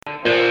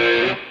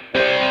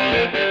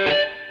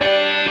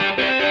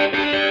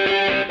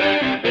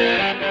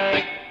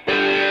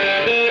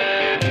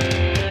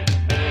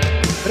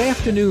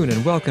afternoon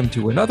and welcome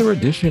to another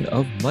edition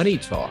of Money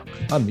Talk.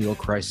 I'm Neil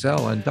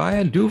Kreisel and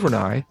Diane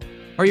Duvernay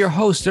are your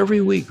hosts every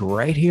week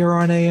right here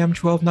on AM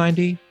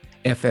 1290,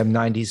 FM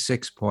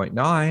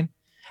 96.9,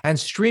 and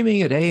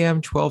streaming at AM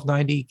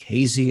 1290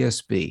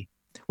 KZSB.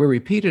 We're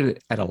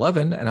repeated at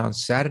 11 and on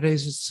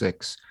Saturdays at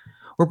 6.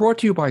 We're brought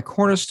to you by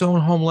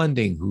Cornerstone Home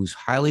Lending, whose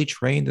highly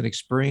trained and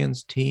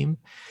experienced team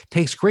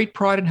takes great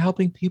pride in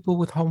helping people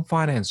with home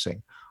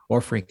financing,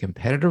 offering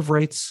competitive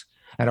rates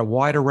and a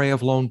wide array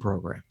of loan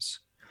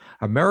programs.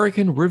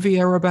 American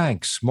Riviera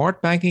Bank,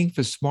 smart banking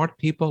for smart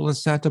people in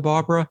Santa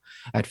Barbara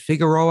at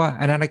Figueroa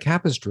and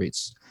Anacapa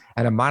Streets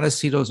and in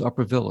Montecito's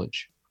Upper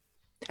Village.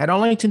 And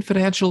Arlington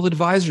Financial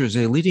Advisors,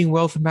 a leading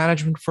wealth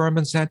management firm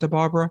in Santa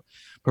Barbara,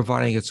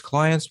 providing its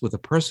clients with the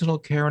personal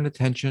care and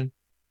attention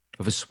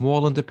of a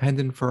small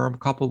independent firm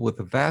coupled with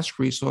the vast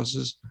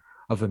resources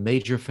of a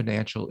major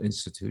financial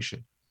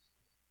institution.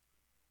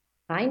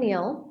 Hi,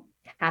 Neil.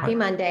 Happy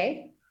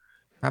Monday.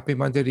 Happy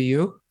Monday to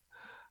you.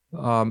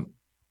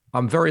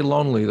 I'm very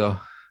lonely though.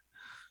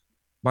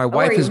 My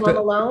wife has been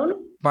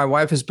alone. My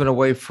wife has been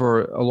away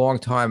for a long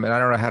time, and I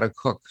don't know how to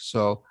cook.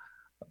 So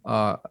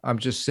I'm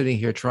just sitting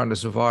here trying to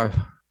survive.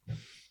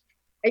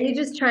 Are you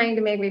just trying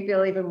to make me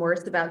feel even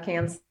worse about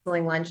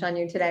canceling lunch on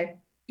you today?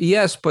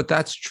 Yes, but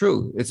that's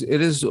true.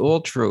 It is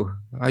all true.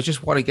 I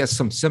just want to get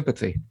some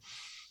sympathy.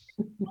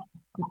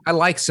 I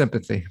like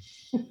sympathy.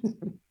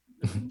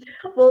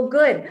 Well,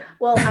 good.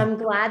 Well, I'm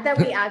glad that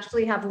we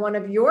actually have one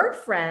of your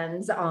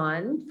friends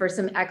on for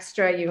some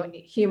extra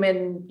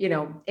human,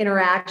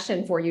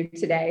 interaction for you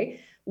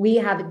today. We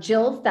have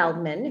Jill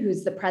Feldman,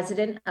 who's the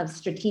president of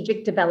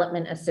Strategic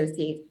Development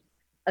Associates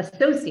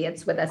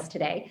with us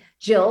today.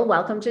 Jill,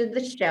 welcome to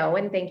the show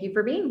and thank you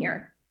for being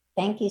here.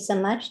 Thank you so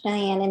much,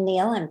 Diane and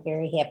Neil. I'm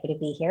very happy to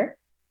be here.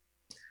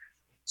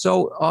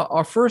 So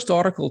our first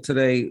article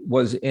today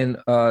was in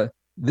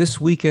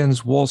this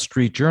weekend's Wall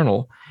Street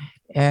Journal.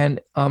 And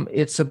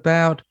it's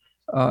about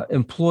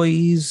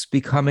employees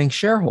becoming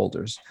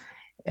shareholders.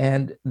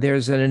 And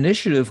there's an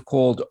initiative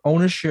called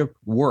Ownership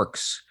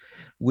Works,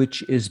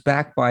 which is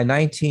backed by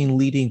 19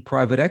 leading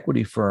private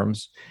equity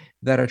firms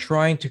that are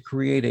trying to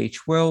create a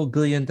 $12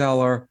 billion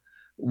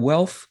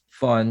wealth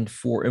fund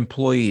for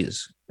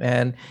employees.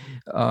 And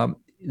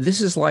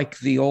this is like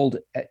the old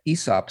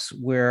ESOPs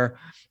where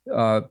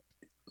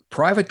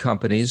private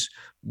companies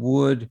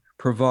would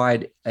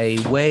provide a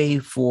way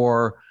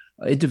for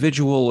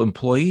individual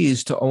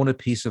employees to own a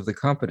piece of the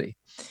company.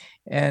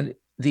 And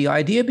the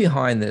idea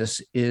behind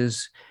this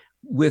is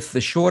with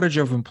the shortage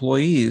of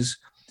employees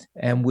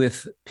and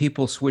with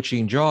people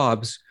switching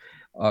jobs,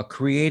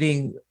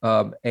 creating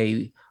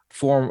a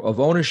form of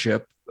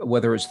ownership,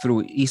 whether it's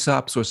through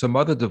ESOPs or some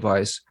other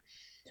device,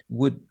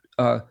 would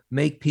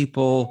make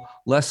people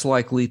less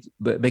likely,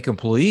 make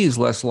employees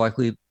less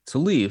likely to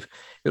leave.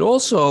 It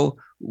also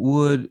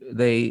would,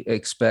 they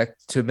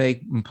expect, to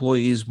make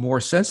employees more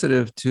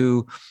sensitive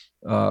to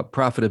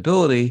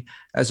profitability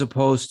as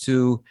opposed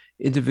to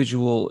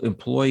individual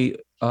employee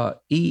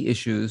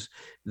issues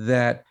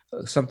that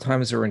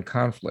sometimes are in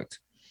conflict.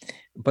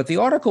 But the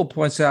article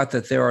points out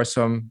that there are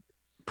some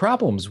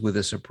problems with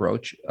this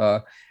approach.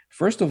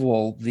 First of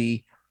all,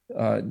 the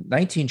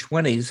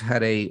 1920s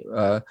had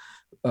a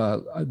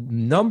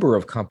number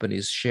of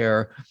companies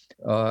share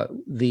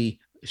the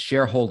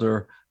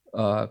shareholder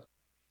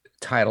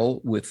title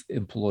with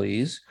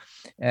employees.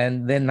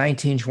 And then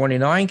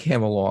 1929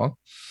 came along,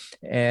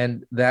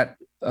 and that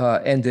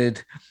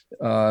ended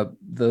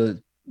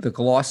the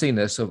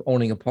glossiness of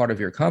owning a part of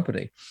your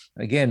company.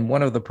 Again,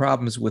 one of the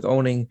problems with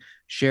owning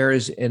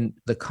shares in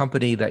the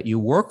company that you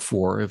work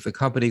for, if the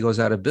company goes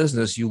out of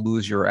business, you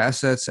lose your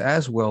assets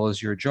as well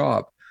as your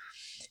job.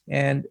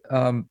 And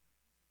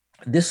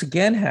this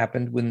again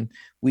happened when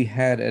we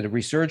had a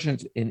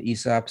resurgence in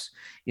ESOPs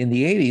in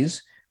the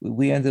 80s.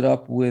 We ended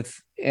up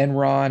with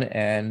Enron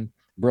and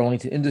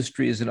Burlington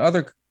Industries and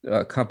other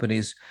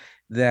companies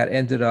that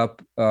ended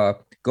up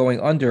going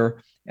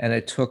under, and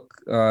it took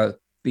the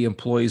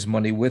employees'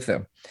 money with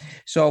them.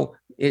 So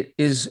it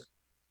is,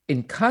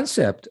 in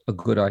concept, a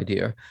good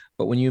idea,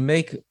 but when you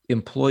make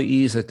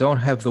employees that don't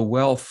have the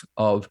wealth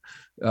of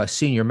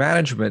senior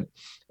management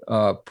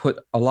put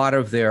a lot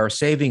of their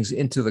savings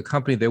into the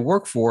company they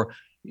work for,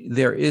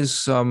 there is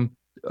some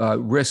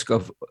risk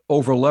of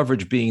over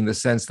leverage, being in the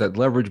sense that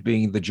leverage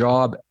being the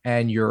job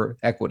and your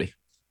equity.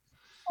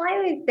 I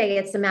would say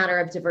it's a matter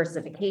of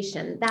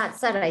diversification. That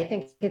said, I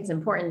think it's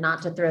important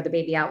not to throw the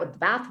baby out with the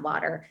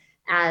bathwater.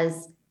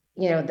 As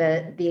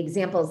the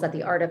examples that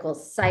the article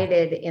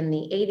cited in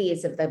the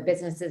 80s of the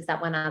businesses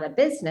that went out of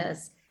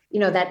business,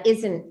 that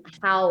isn't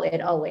how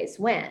it always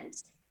went.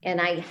 And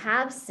I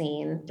have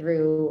seen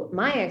through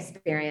my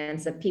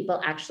experience of people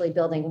actually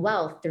building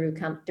wealth through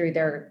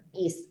their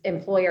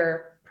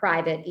employer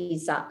private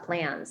ESOP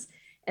plans.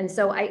 And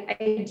so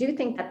I do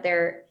think that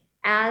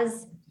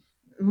as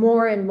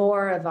more and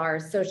more of our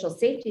social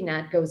safety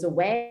net goes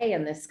away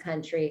in this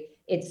country,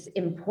 it's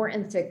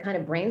important to kind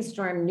of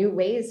brainstorm new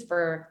ways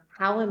for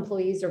how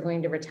employees are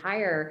going to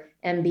retire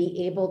and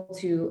be able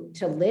to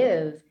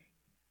live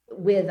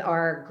with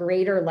our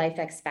greater life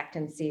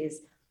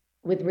expectancies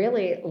with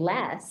really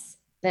less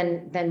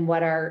than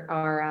what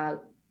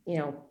our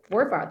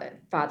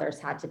forefathers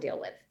had to deal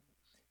with.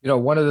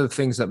 One of the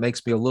things that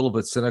makes me a little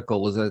bit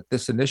cynical is that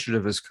this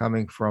initiative is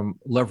coming from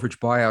leverage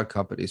buyout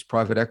companies,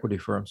 private equity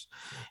firms,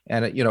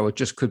 and it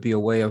just could be a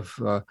way of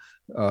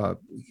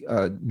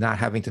not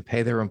having to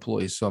pay their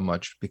employees so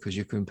much because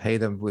you can pay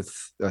them with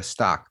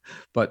stock.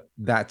 But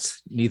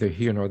that's neither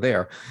here nor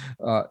there.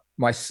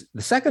 The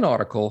second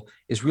article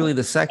is really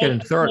the second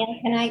and third.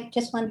 Can I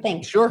just one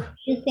thing? Sure.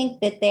 Do you think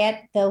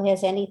that though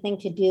has anything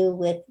to do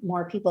with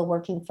more people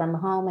working from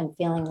home and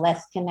feeling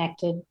less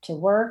connected to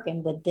work?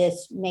 And would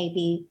this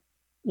maybe,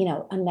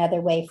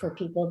 another way for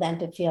people then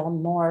to feel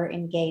more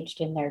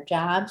engaged in their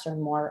jobs or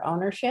more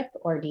ownership?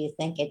 Or do you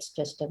think it's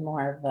just a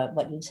more of a,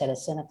 what you said, a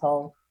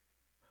cynical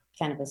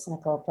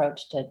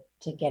approach to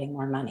getting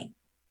more money?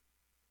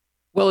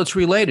 Well, it's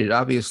related,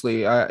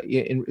 obviously.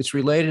 It's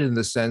related in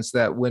the sense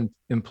that when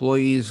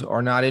employees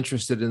are not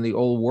interested in the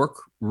old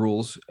work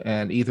rules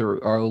and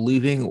either are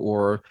leaving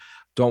or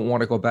don't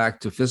want to go back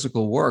to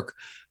physical work,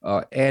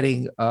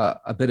 adding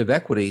a bit of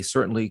equity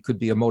certainly could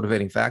be a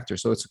motivating factor.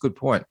 So it's a good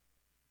point.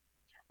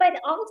 But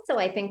also,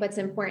 I think what's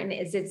important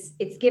is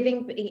it's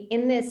giving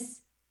in this,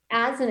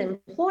 as an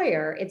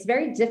employer, it's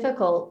very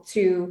difficult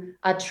to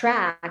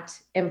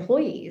attract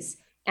employees.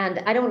 And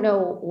I don't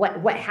know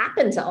what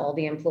happened to all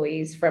the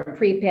employees from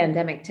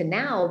pre-pandemic to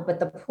now, but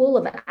the pool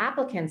of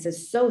applicants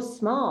is so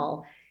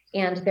small.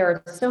 And there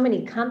are so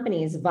many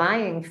companies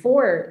vying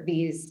for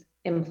these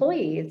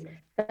employees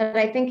that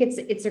I think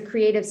it's a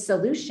creative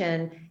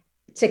solution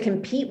to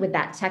compete with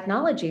that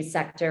technology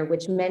sector,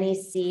 which many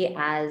see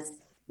as,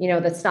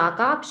 the stock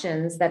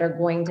options that are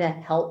going to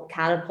help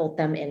catapult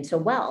them into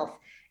wealth.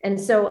 And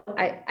so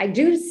I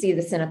do see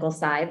the cynical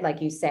side,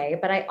 like you say,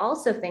 but I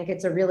also think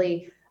it's a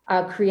really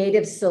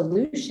creative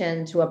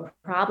solution to a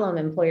problem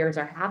employers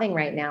are having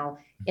right now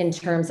in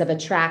terms of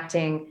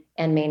attracting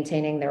and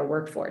maintaining their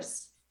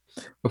workforce.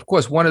 Of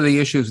course, one of the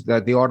issues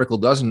that the article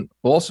doesn't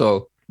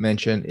also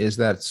mention is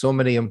that so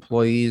many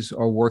employees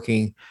are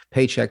working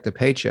paycheck to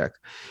paycheck.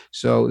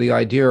 So the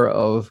idea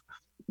of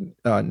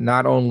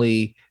not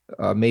only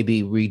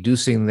maybe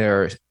reducing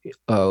their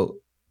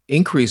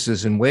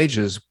increases in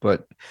wages,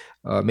 but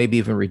maybe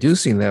even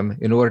reducing them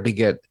in order to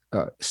get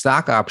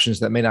stock options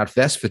that may not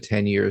vest for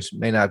 10 years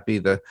may not be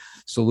the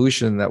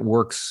solution that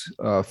works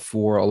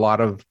for a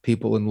lot of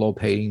people in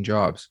low-paying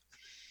jobs.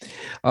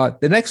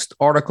 The next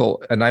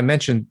article, and I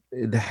mentioned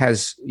it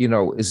has,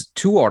 is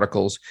two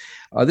articles.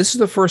 This is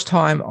the first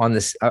time on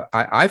this.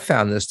 I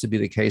found this to be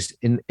the case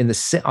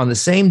on the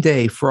same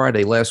day,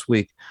 Friday last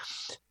week.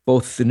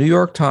 Both the New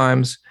York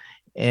Times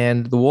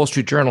and the Wall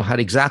Street Journal had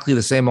exactly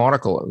the same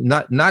article.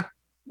 Not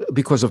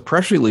because of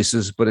press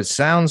releases, but it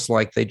sounds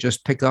like they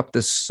just picked up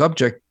this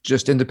subject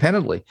just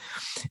independently.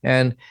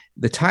 And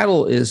the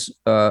title is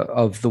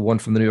of the one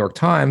from the New York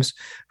Times,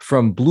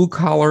 From Blue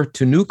Collar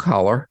to New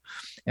Collar.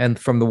 And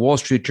from the Wall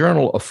Street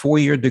Journal, a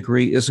 4-year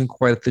degree isn't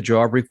quite the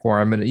job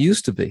requirement it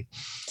used to be.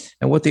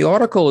 And what the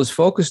article is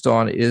focused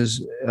on is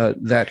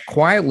that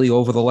quietly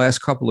over the last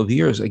couple of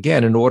years,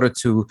 again, in order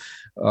to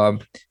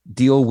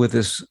deal with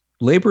this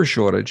labor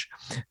shortage,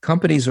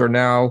 companies are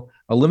now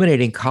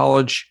eliminating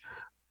college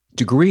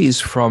degrees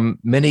from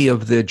many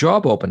of the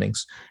job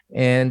openings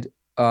and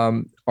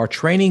are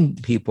training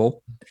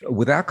people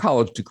without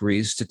college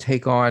degrees to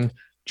take on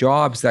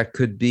jobs that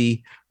could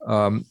be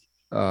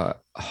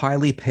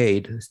highly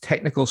paid,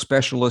 technical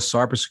specialists,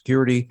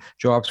 cybersecurity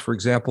jobs, for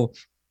example.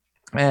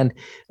 And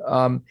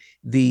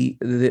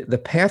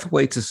the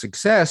pathway to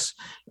success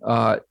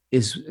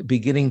is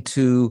beginning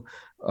to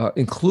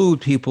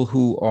include people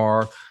who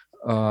are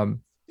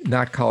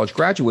not college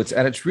graduates,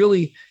 and it's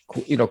really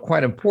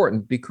quite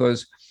important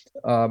because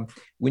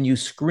when you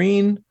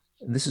screen,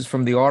 this is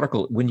from the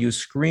article, when you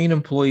screen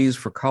employees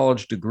for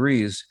college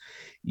degrees,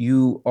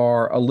 you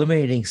are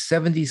eliminating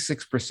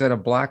 76%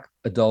 of Black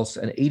adults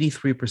and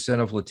 83%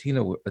 of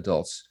Latino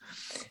adults.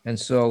 And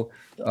so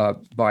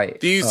by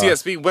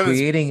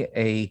creating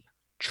a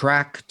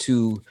track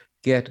to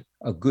get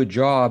a good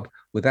job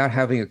without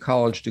having a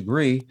college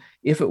degree,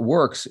 if it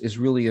works, is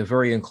really a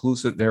very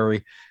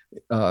inclusionary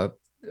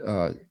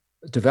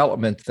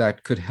development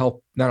that could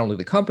help not only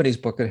the companies,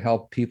 but could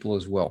help people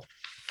as well.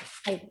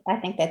 I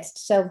think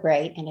that's so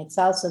great. And it's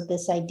also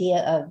this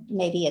idea of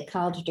maybe a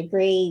college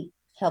degree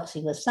helps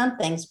you with some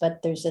things,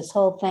 but there's this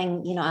whole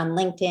thing, on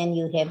LinkedIn,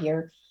 you have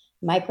your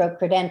micro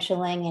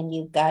credentialing and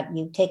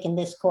you've taken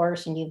this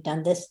course and you've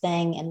done this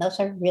thing. And those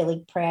are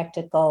really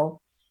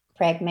practical,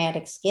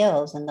 pragmatic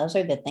skills. And those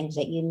are the things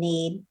that you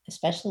need,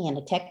 especially in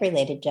a tech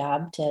related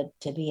job to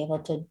be able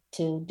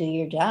to do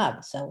your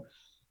job. So,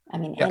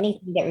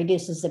 anything that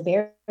reduces the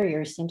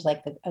barrier seems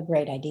like a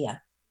great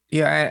idea.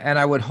 Yeah, and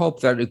I would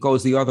hope that it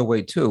goes the other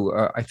way too.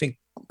 I think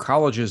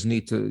universities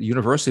need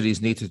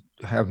to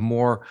have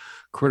more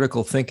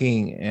critical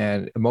thinking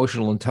and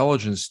emotional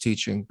intelligence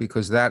teaching,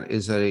 because that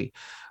is a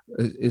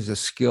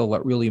skill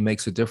that really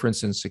makes a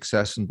difference in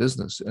success in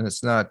business. And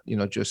it's not,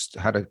 just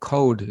how to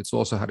code, it's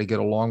also how to get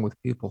along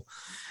with people.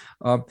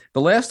 The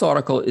last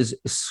article is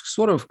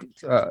sort of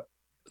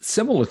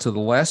similar to the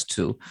last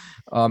two,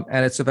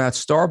 and it's about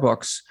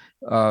Starbucks.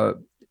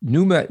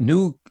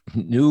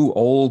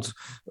 Old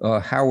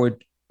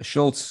Howard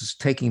Schultz is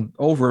taking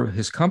over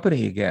his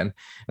company again,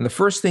 and the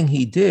first thing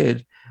he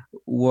did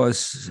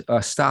was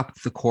stop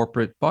the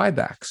corporate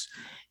buybacks.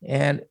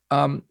 And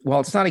while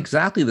it's not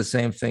exactly the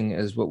same thing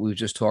as what we've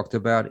just talked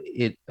about,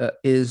 it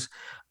is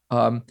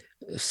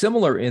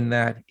similar in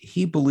that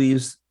he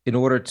believes in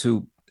order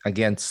to,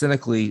 again,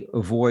 cynically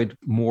avoid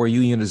more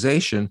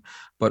unionization,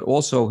 but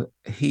also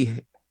he,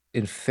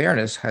 in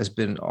fairness, has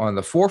been on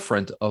the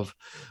forefront of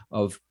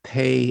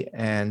pay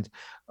and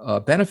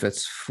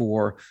benefits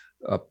for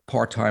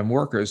part-time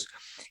workers,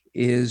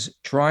 is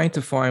trying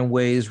to find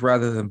ways,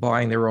 rather than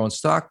buying their own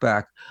stock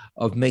back,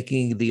 of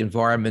making the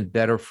environment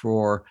better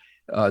for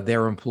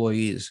their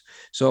employees.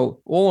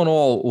 So all in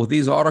all, with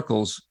these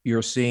articles,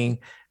 you're seeing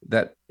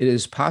that it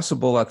is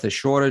possible that the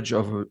shortage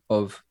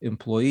of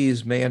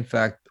employees may, in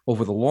fact,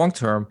 over the long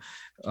term,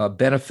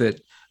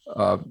 benefit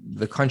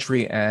the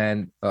country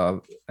and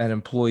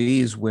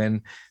employees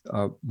when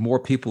more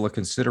people are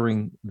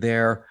considering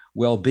their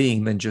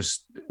well-being than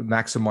just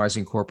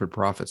maximizing corporate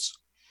profits.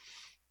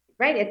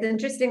 Right. It's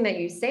interesting that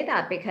you say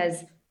that,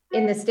 because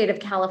in the state of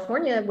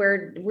California,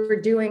 we're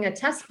doing a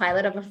test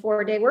pilot of a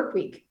 4-day work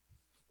week.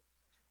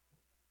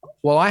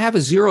 Well, I have a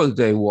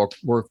 0-day work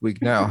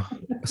week now.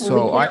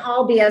 So we can't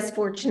all be as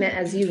fortunate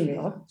as you,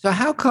 Neil. So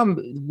how come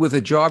with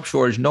a job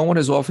shortage, no one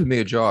has offered me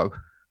a job?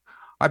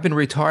 I've been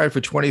retired for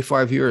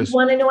 25 years. You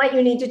want to know what?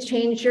 You need to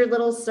change your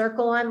little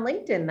circle on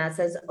LinkedIn that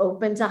says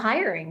open to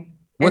hiring.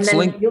 What's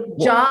and then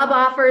job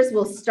offers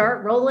will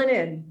start rolling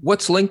in.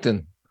 What's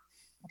LinkedIn?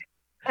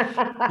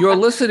 You're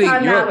listening.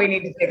 We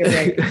need to take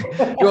a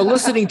break. You're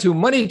listening to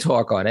Money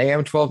Talk on AM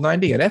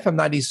 1290 and FM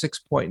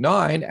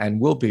 96.9, and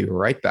we'll be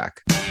right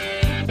back.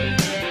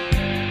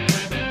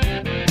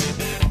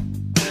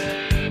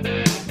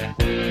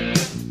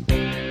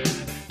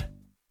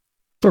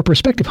 For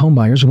prospective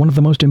homebuyers, one of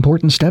the most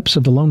important steps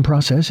of the loan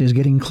process is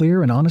getting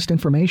clear and honest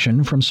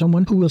information from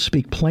someone who will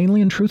speak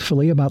plainly and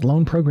truthfully about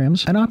loan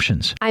programs and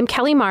options. I'm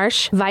Kelly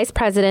Marsh, Vice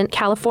President,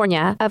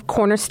 California of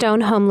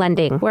Cornerstone Home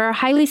Lending, where our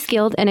highly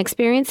skilled and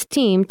experienced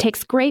team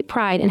takes great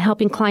pride in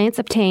helping clients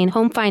obtain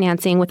home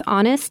financing with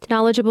honest,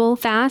 knowledgeable,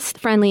 fast,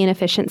 friendly, and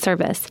efficient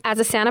service. As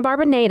a Santa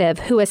Barbara native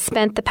who has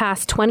spent the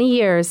past 20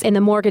 years in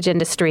the mortgage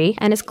industry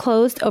and has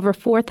closed over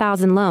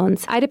 4,000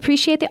 loans, I'd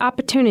appreciate the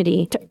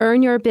opportunity to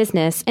earn your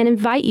business and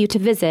invite you to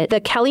visit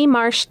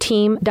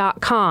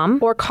thekellymarshteam.com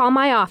or call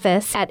my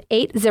office at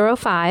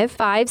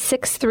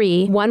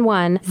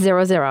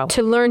 805-563-1100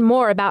 to learn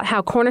more about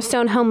how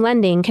Cornerstone Home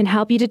Lending can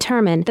help you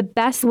determine the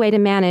best way to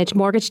manage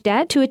mortgage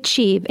debt to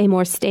achieve a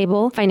more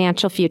stable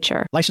financial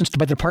future. Licensed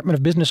by the Department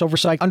of Business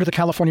Oversight under the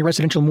California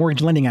Residential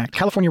Mortgage Lending Act.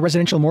 California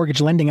Residential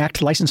Mortgage Lending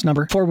Act license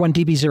number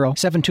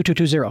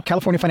 41DB0-72220.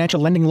 California Financial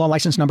Lending Law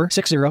license number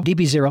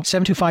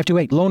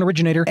 60DB0-72528. Loan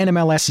originator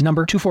NMLS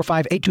number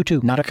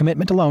 245822. Not a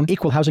commitment to loan.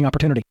 Equal housing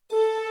opportunity.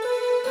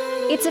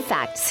 It's a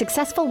fact.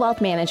 Successful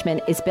wealth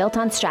management is built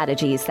on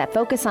strategies that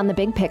focus on the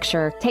big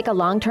picture, take a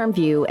long-term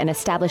view, and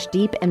establish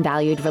deep and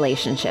valued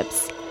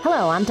relationships.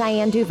 Hello, I'm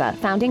Diane Duva,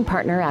 founding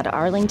partner at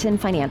Arlington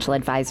Financial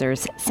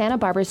Advisors, Santa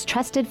Barbara's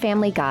trusted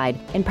family guide,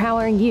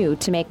 empowering you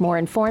to make more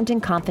informed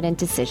and confident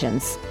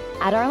decisions.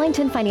 At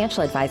Arlington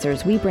Financial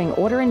Advisors, we bring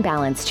order and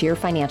balance to your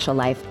financial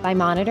life by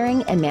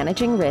monitoring and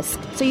managing risk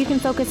so you can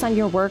focus on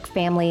your work,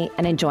 family,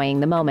 and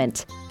enjoying the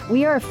moment.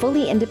 We are a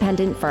fully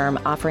independent firm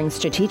offering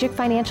strategic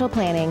financial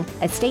planning,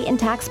 estate and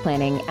tax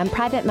planning, and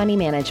private money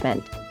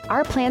management.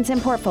 Our plans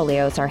and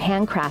portfolios are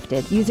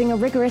handcrafted using a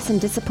rigorous and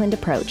disciplined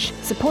approach,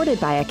 supported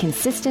by a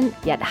consistent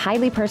yet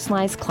highly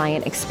personalized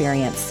client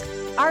experience.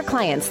 Our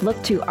clients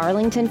look to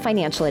Arlington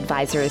Financial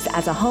Advisors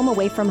as a home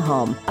away from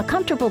home, a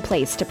comfortable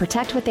place to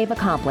protect what they've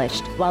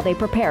accomplished while they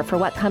prepare for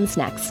what comes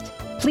next.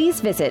 Please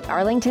visit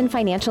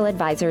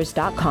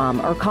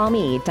arlingtonfinancialadvisors.com or call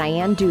me,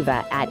 Diane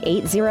Duva, at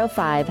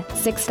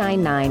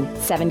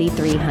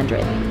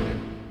 805-699-7300.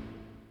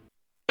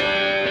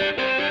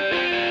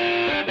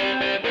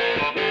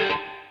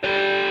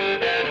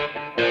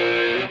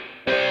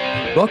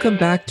 Welcome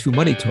back to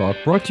Money Talk,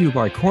 brought to you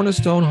by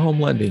Cornerstone Home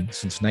Lending.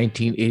 Since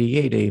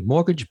 1988, a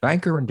mortgage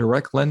banker and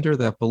direct lender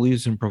that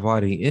believes in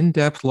providing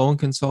in-depth loan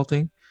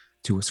consulting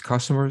to its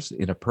customers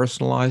in a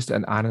personalized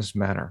and honest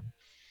manner.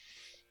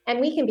 And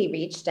we can be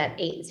reached at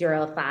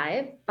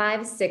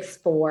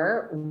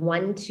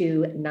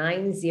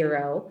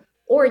 805-564-1290,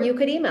 or you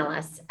could email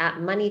us at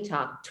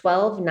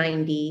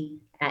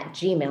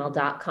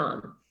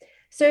moneytalk1290@gmail.com.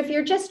 So if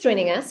you're just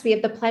joining us, we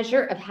have the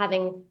pleasure of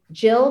having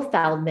Jill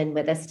Feldman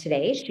with us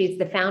today. She's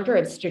the founder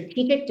of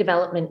Strategic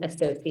Development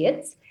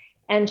Associates.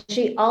 And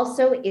she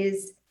also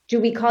is,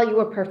 do we call you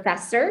a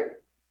professor?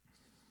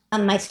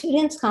 My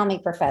students call me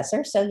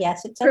professor, so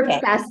yes, it's okay.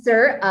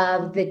 Professor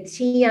of the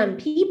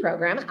TMP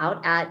program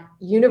out at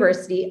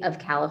University of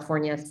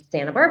California,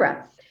 Santa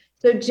Barbara.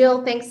 So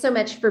Jill, thanks so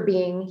much for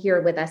being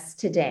here with us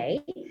today.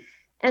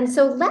 And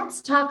so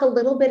let's talk a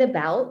little bit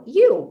about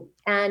you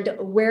and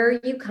where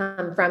you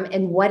come from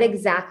and what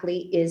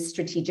exactly is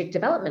Strategic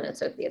Development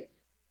Associate.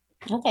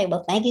 Okay,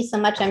 well, thank you so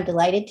much. I'm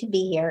delighted to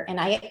be here. And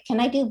can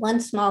I do one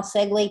small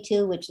segue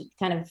too, which is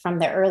kind of from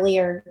the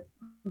earlier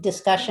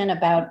discussion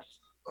about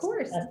Of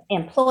course.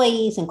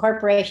 Employees and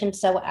corporations.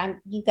 So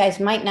you guys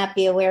might not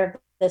be aware of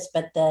this,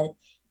 but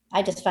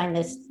I just find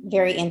this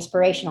very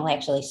inspirational,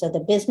 actually. So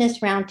the Business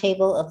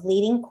Roundtable of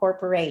Leading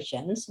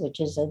Corporations, which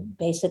is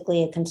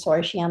basically a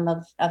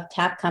consortium of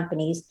top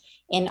companies,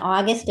 in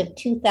August of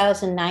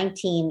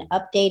 2019,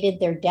 updated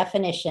their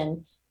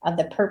definition of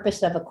the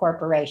purpose of a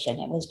corporation.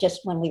 It was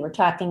just when we were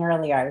talking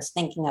earlier, I was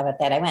thinking of it,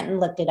 that I went and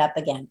looked it up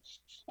again.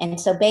 And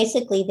so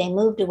basically they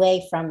moved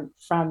away from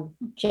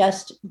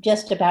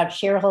just about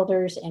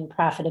shareholders and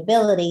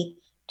profitability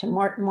to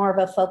more of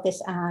a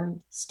focus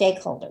on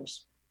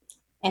stakeholders.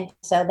 And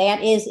so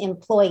that is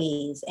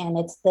employees, and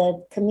it's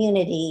the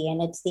community,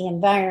 and it's the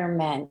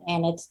environment,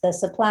 and it's the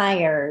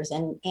suppliers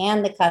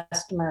and the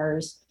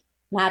customers,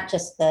 not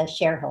just the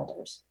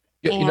shareholders.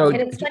 And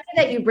it's funny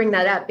that you bring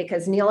that up,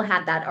 because Neil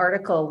had that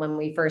article when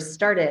we first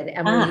started,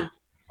 and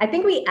I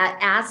think we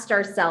asked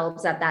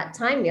ourselves at that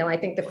time, Neil, I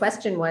think the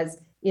question was,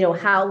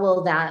 how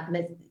will that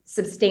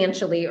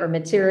substantially or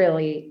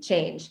materially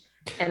change?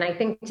 And I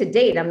think to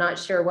date, I'm not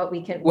sure what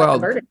the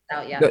verdict is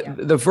out yet.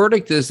 The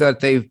verdict is that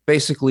they've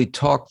basically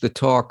talked the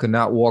talk and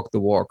not walked the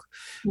walk.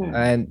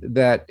 And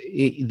that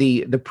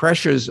the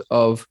pressures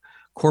of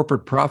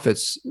corporate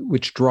profits,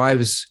 which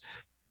drives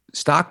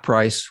stock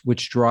price,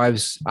 which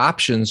drives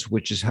options,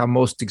 which is how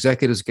most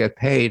executives get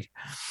paid,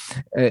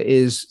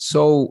 is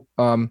so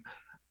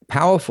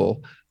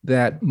powerful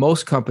that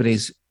most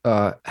companies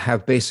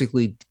have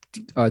basically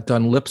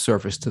done lip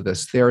service to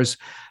this. There's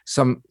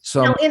some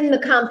now, in the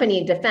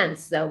company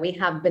defense, though, we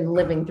have been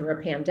living through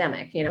a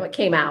pandemic. It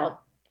came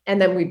out,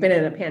 and then we've been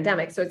in a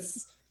pandemic, so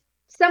it's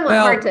somewhat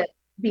hard to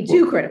be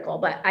too critical.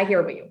 But I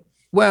hear what you.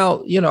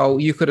 Well,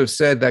 you could have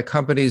said that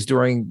companies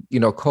during,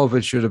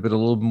 COVID should have been a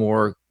little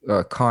more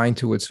kind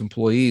to its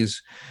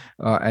employees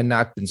and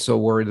not been so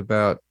worried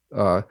about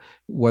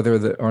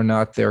whether or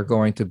not they're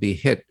going to be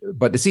hit.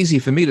 But it's easy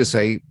for me to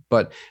say,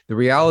 but the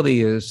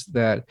reality is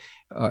that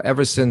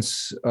ever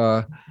since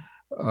the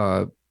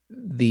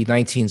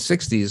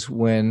 1960s,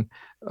 when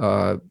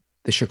the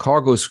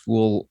Chicago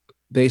School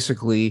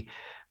basically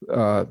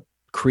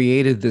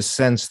created this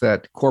sense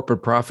that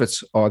corporate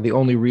profits are the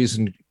only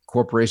reason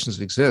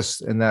corporations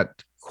exist, and that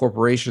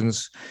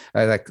corporations,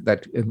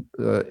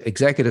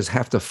 executives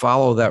have to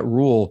follow that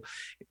rule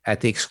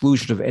at the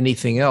exclusion of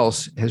anything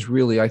else, has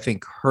really, I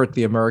think, hurt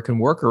the American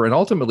worker, and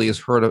ultimately has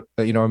hurt,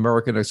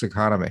 America's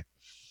economy.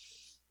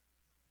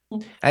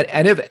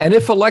 And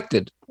if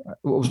elected,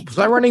 was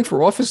I running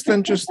for office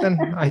then?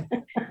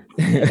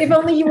 If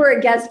only you were a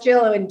guest,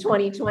 Jill, in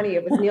 2020.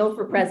 It was Neil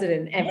for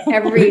president, and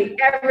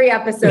every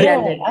episode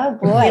ended. Oh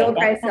boy, Neil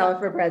Kreisel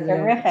for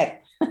president.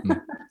 Terrific.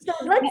 So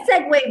let's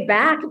segue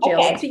back,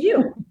 Jill, to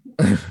you.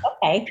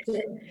 Okay.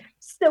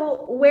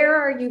 So where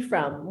are you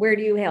from? Where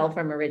do you hail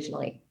from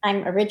originally?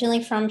 I'm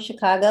originally from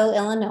Chicago,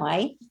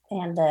 Illinois,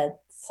 and the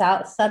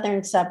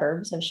southern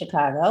suburbs of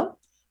Chicago.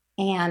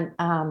 And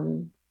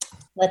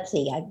let's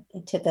see, I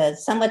took a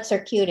somewhat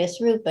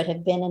circuitous route, but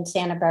have been in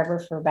Santa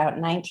Barbara for about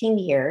 19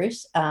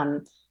 years.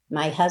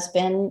 My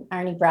husband,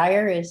 Arnie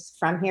Breyer, is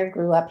from here,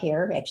 grew up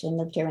here, actually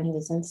moved here when he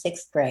was in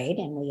 6th grade,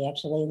 and we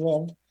actually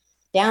lived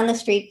down the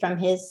street from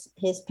his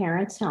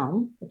parents'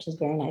 home, which is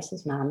very nice.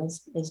 His mom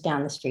is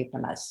down the street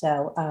from us.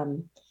 So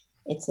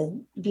it's a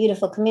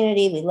beautiful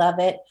community. We love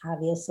it,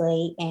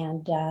 obviously.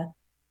 And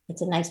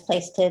it's a nice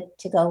place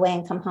to go away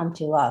and come home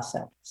to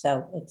also.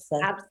 So it's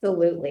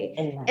absolutely.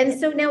 And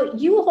so now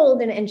you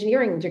hold an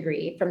engineering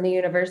degree from the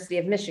University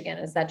of Michigan.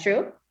 Is that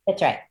true?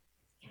 That's right.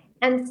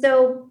 And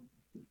so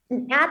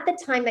at the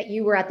time that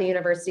you were at the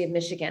University of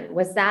Michigan,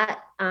 was that,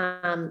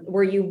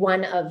 were you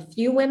one of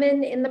few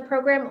women in the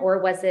program, or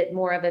was it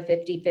more of a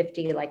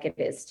 50-50 like it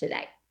is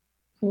today?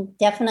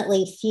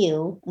 Definitely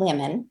few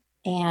women.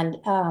 And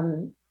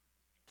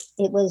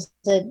it was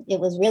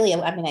really,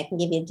 I mean, I can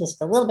give you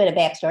just a little bit of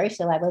backstory.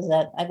 So I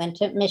went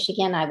to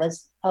Michigan. I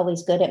was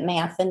always good at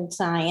math and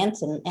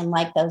science and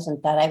liked those, and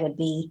thought I would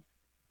be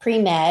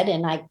pre-med.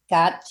 And I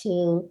got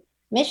to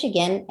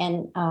Michigan,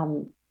 and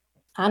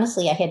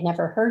honestly, I had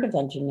never heard of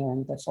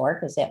engineering before,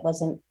 because that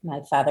wasn't,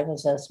 my father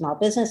was a small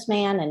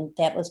businessman, and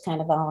that was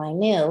kind of all I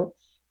knew.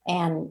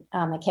 And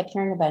I kept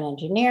hearing about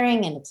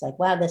engineering, and it's like,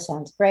 wow, this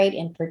sounds great.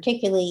 And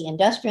particularly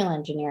industrial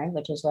engineering,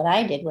 which is what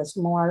I did, was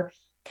more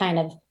kind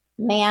of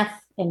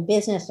math and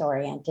business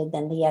oriented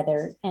than the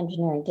other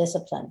engineering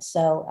disciplines.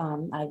 So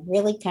I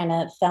really kind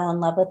of fell in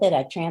love with it.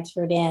 I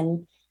transferred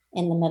in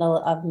the middle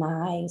of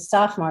my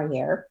sophomore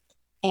year,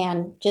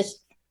 and just,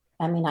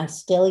 I mean, I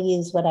still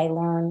use what I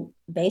learn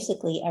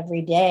basically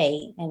every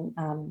day in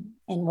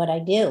what I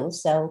do.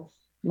 So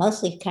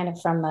mostly kind of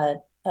from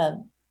an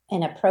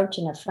approach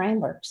and a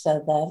framework.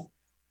 So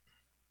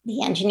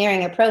the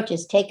engineering approach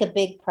is take a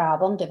big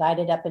problem, divide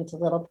it up into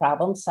little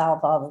problems,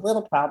 solve all the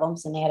little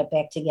problems, and add it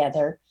back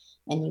together,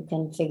 and you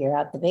can figure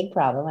out the big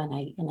problem. And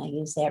I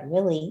use that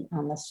really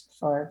almost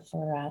for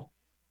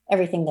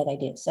everything that I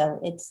do. So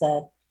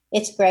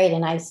it's great.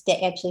 And I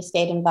actually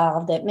stayed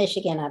involved at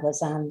Michigan. I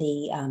was on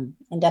the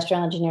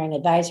Industrial Engineering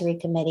Advisory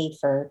Committee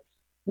for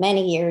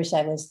many years.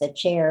 I was the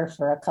chair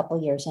for a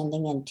couple years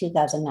ending in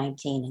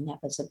 2019. And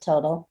that was a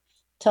total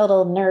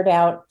nerd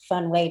out,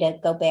 fun way to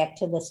go back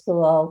to the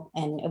school.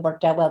 And it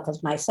worked out well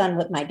because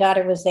my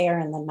daughter was there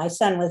and then my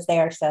son was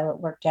there. So it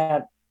worked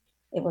out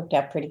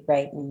pretty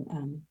great.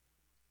 And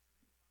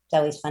it's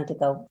always fun to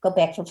go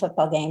back for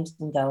football games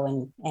and go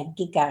and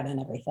geek out on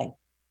everything.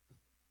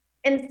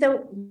 And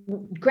so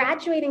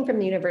graduating from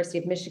the University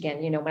of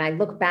Michigan, when I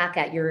look back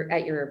at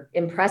your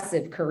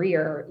impressive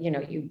career,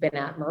 you've been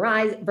at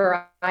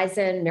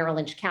Verizon, Merrill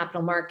Lynch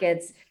Capital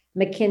Markets,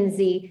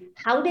 McKinsey.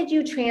 How did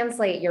you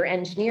translate your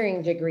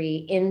engineering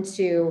degree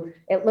into,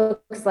 it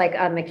looks like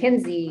a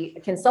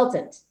McKinsey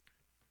consultant?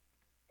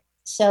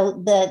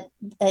 So the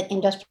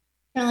industrial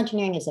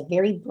engineering is a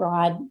very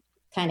broad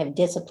kind of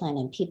discipline,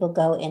 and people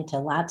go into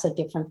lots of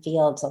different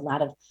fields, a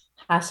lot of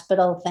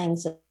hospital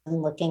things,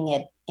 and looking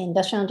at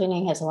industrial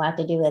engineering has a lot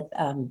to do with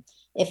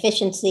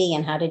efficiency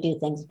and how to do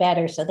things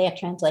better. So that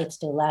translates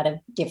to a lot of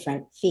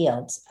different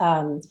fields.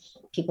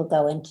 People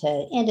go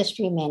into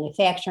industry,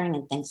 manufacturing,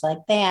 and things like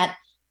that.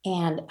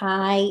 And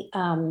I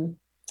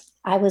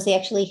was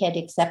actually had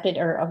accepted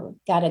or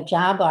got a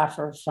job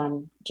offer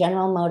from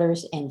General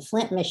Motors in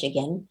Flint,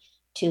 Michigan,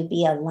 to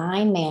be a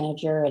line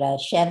manager at a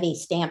Chevy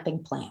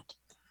stamping plant.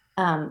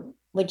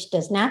 Which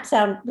does not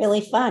sound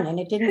really fun. And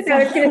it didn't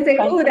sound I was going to say,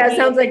 oh, that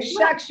sounds like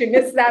shucks, you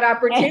missed that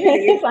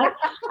opportunity.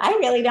 I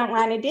really don't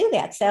want to do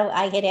that. So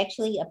I had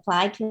actually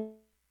applied to.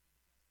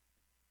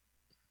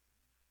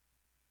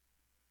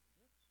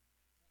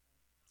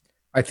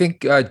 I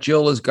think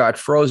Jill has got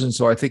frozen,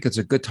 so I think it's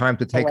a good time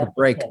to take a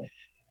break.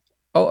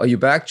 Oh, are you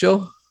back,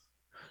 Jill?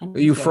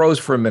 You froze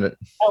for a minute.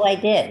 Oh, I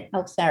did.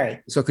 Oh,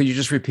 sorry. So could you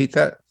just repeat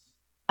that?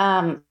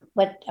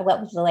 What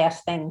was the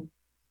last thing?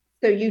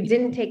 So you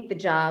didn't take the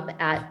job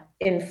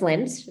in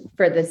Flint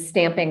for the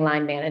stamping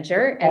line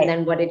manager. And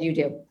then what did you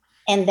do?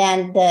 And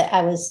then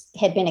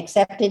had been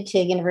accepted to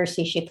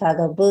University of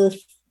Chicago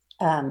Booth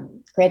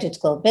Graduate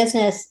School of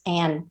Business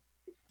and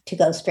to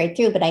go straight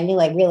through, but I knew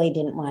I really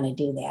didn't want to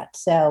do that.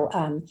 So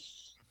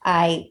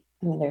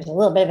there's a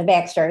little bit of a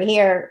backstory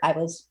here. I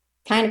was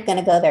kind of going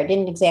to go there. I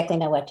didn't exactly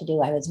know what to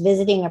do. I was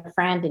visiting a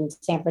friend in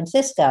San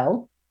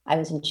Francisco. I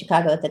was in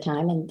Chicago at the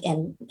time.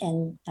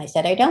 And I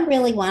said, I don't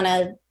really want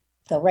to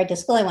go right to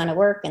school. I want to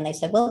work. And they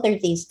said, well,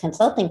 there's these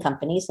consulting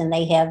companies and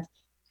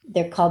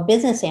they're called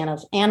business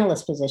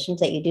analyst positions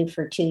that you do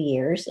for 2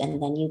 years.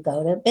 And then you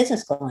go to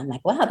business school. I'm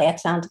like, wow, that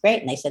sounds great.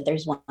 And they said,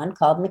 there's one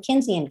called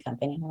McKinsey and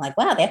Company. And I'm like,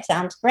 wow, that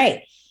sounds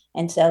great.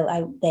 And so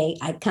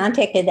I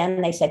contacted them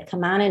and they said,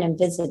 come on in and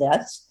visit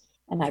us.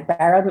 And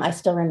I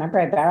still remember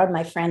I borrowed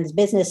my friend's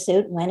business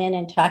suit, went in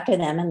and talked to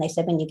them. And they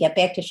said, when you get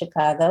back to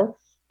Chicago,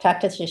 talk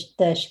to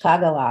the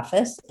Chicago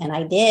office. And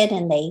I did.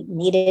 And they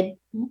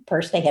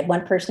they had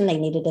one person, they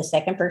needed a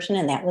second person,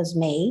 and that was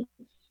me.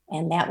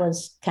 And that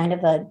was kind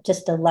of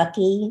just a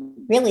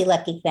really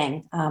lucky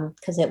thing,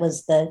 because it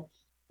was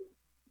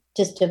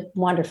just a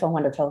wonderful,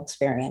 wonderful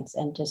experience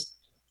and just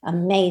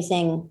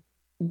amazing,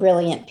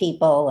 brilliant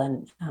people.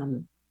 And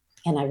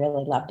I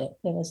really loved it.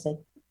 It was a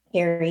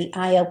very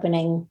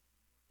eye-opening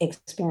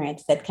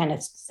experience that kind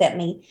of set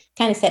me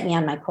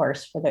on my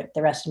course for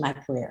the rest of my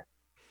career.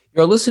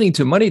 You're listening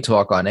to Money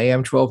Talk on AM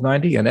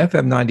 1290 and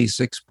FM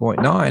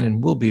 96.9,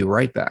 and we'll be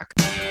right back.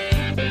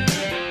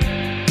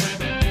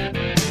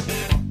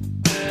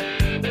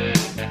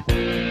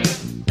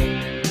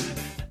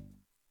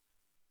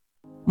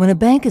 When a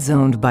bank is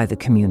owned by the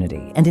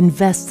community and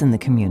invests in the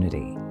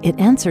community, it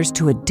answers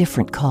to a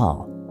different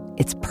call.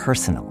 It's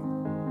personal.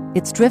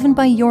 It's driven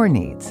by your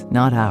needs,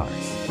 not ours.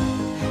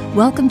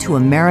 Welcome to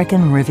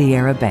American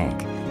Riviera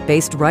Bank,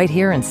 based right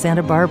here in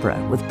Santa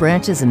Barbara with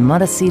branches in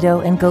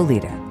Montecito and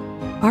Goleta.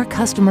 Our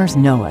customers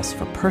know us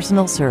for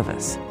personal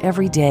service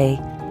every day,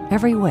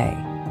 every way.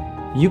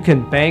 You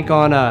can bank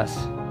on us.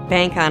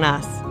 Bank on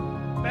us.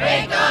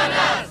 Bank on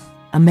us!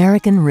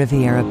 American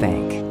Riviera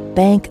Bank.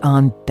 Bank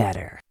on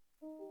better.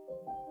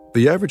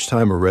 The average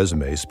time a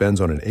resume spends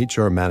on an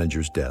HR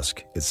manager's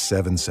desk is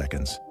 7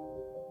 seconds.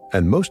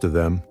 And most of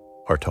them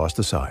are tossed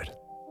aside.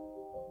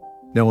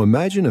 Now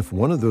imagine if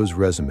one of those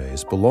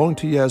resumes belonged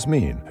to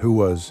Yasmin, who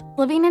was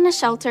living in a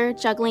shelter,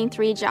 juggling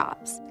 3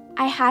 jobs.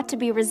 I had to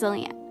be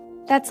resilient.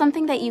 That's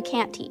something that you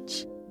can't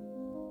teach.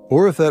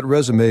 Or if that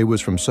resume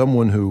was from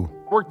someone who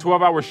worked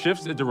 12-hour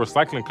shifts at the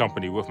recycling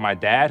company with my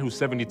dad, who's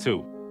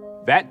 72.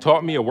 That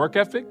taught me a work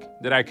ethic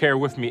that I carry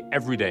with me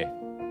every day.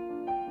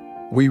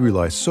 We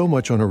rely so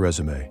much on a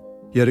resume,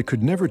 yet it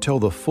could never tell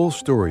the full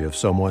story of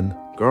someone.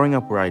 Growing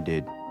up where I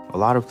did, a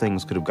lot of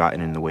things could have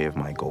gotten in the way of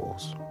my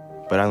goals.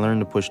 But I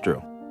learned to push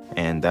through,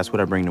 and that's what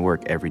I bring to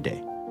work every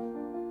day.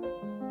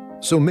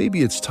 So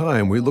maybe it's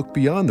time we look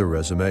beyond the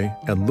resume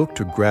and look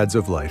to Grads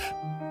of Life.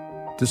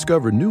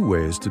 Discover new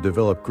ways to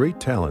develop great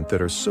talent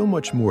that are so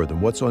much more than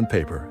what's on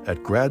paper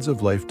at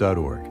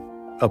gradsoflife.org.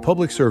 A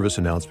public service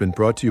announcement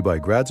brought to you by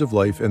Grads of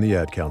Life and the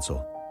Ad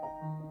Council.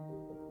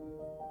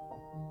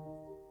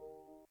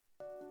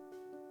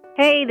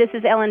 Hey, this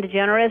is Ellen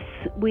DeGeneres.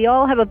 We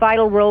all have a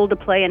vital role to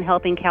play in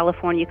helping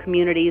California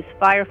communities,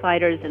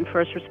 firefighters, and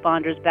first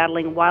responders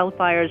battling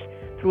wildfires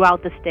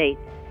throughout the state.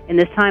 In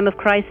this time of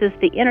crisis,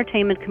 the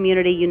entertainment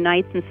community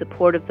unites in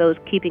support of those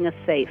keeping us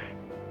safe.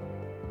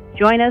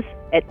 Join us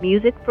at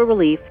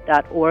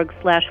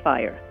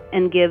musicforrelief.org/fire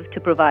and give to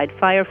provide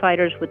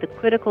firefighters with the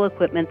critical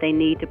equipment they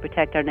need to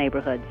protect our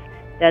neighborhoods.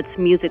 That's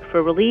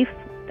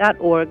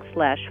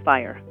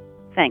musicforrelief.org/fire.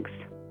 Thanks.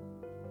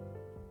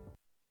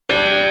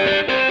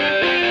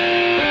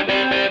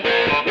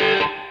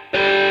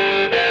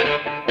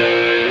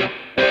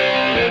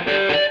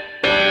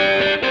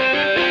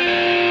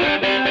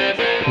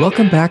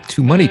 Welcome back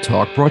to Money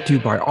Talk, brought to you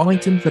by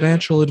Arlington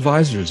Financial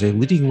Advisors, a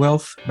leading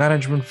wealth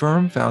management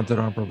firm founded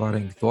on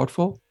providing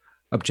thoughtful,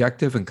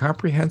 objective, and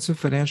comprehensive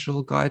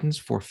financial guidance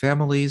for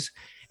families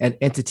and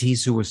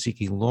entities who are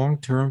seeking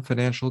long-term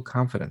financial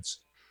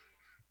confidence.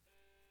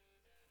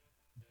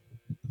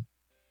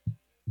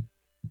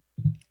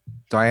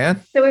 Diane?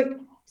 So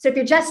if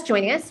you're just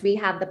joining us, we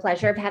have the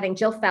pleasure of having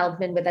Jill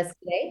Feldman with us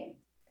today.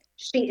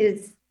 She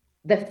is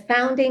the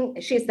founding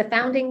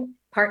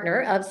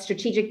partner of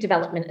Strategic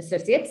Development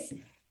Associates.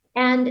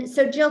 And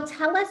so Jill,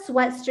 tell us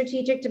what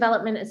Strategic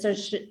Development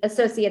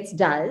Associates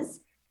does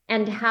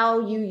and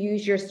how you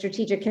use your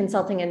strategic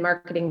consulting and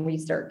marketing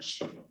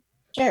research.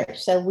 Sure.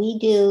 So we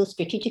do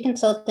strategic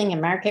consulting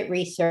and market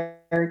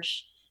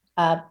research,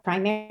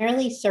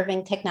 primarily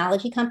serving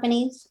technology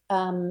companies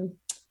and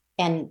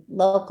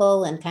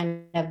local and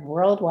kind of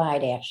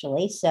worldwide,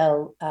 actually.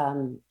 So,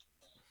 and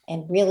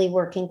really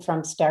working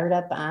from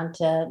startup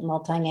onto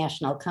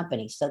multinational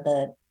companies.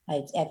 So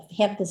I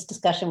have this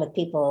discussion with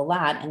people a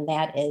lot, and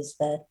that is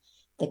the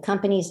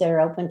companies that are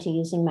open to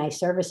using my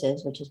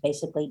services, which is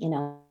basically,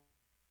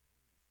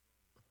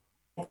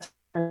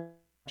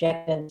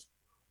 objective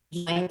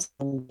science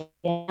and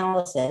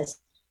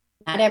analysis.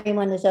 Not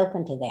everyone is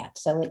open to that.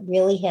 So it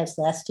really has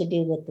less to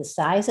do with the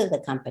size of the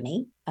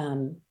company,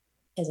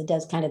 as it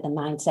does kind of the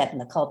mindset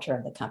and the culture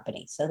of the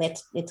company. So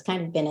it's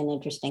kind of been an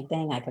interesting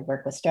thing. I could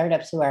work with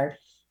startups who are,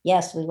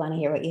 yes, we want to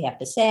hear what you have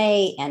to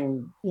say.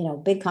 And,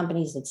 big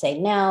companies that say,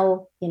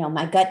 no,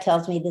 my gut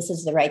tells me this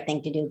is the right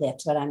thing to do.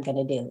 That's what I'm going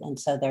to do. And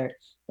so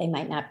they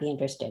might not be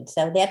interested.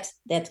 So that's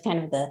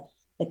kind of the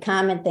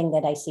common thing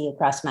that I see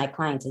across my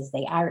clients is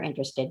they are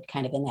interested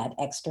kind of in that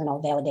external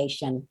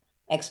validation,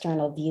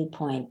 external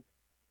viewpoint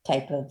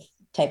type of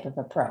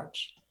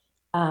approach.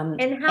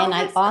 And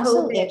I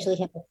also COVID... actually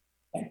have,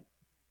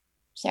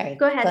 sorry,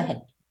 go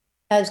ahead.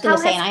 I was going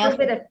to say, and I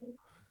also,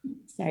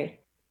 sorry.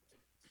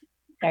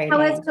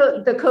 How has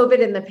the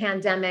COVID and the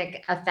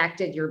pandemic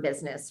affected your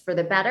business for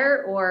the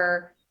better,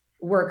 or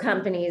were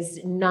companies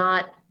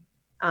not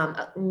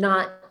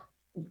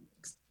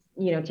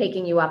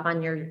taking you up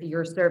on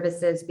your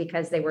services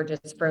because they were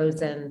just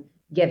frozen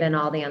given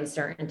all the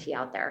uncertainty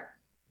out there?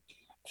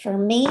 For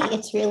me,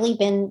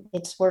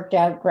 it's worked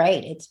out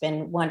great. It's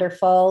been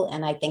wonderful.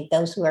 And I think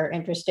those who are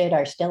interested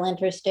are still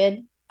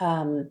interested.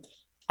 I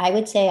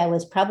would say I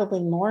was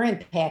probably more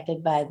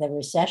impacted by the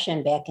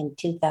recession back in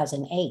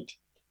 2008.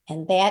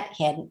 And that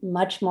had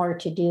much more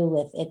to do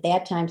with, at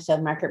that time, so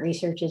market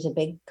research is a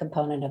big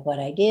component of what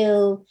I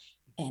do,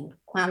 and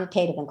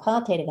quantitative and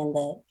qualitative, and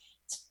the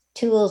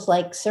tools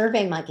like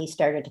SurveyMonkey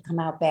started to come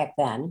out back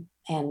then.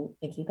 And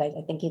I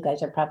think you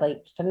guys are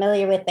probably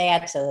familiar with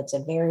that. So it's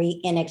a very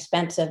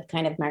inexpensive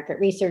kind of market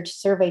research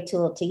survey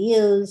tool to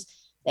use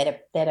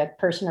that a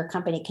person or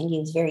company can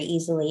use very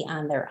easily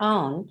on their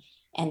own.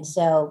 And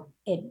so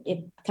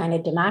it kind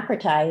of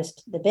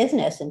democratized the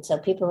business. And so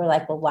people were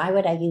like, well, why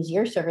would I use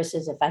your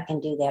services if I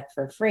can do that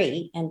for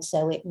free? And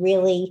so it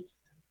really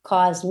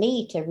caused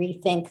me to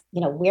rethink,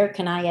 where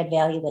can I add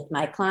value with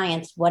my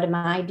clients? What am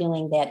I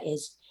doing that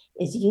is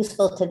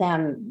useful to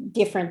them,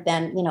 different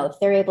than, if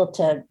they're able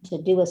to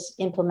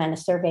implement a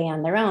survey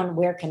on their own,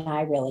 where can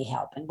I really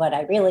help? And what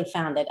I really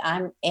found that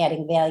I'm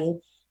adding value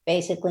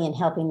basically in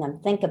helping them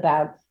think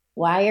about,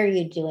 why are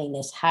you doing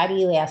this? How do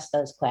you ask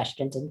those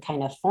questions and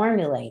kind of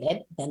formulate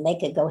it? Then they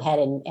could go ahead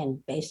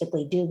and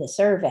basically do the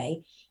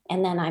survey.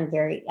 And then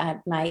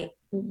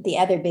the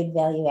other big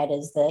value add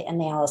is the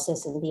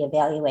analysis and the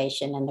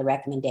evaluation and the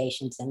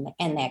recommendations and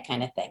that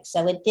kind of thing.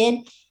 So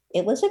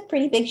it was a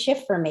pretty big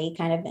shift for me,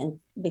 kind of, and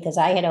because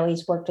I had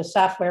always worked with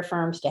software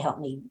firms to help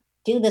me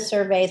do the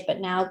surveys, but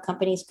now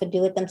companies could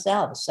do it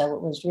themselves. So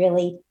it was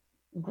really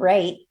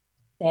great,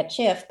 that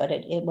shift, but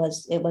it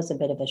was a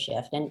bit of a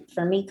shift. And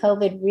for me,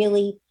 COVID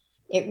really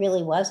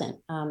wasn't.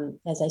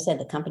 As I said,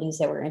 the companies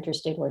that were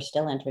interested were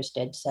still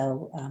interested.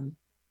 So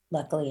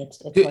luckily, it's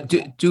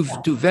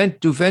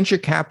do venture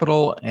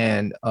capital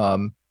and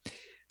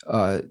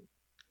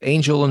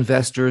angel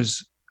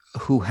investors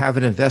who have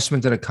an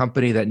investment in a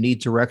company that need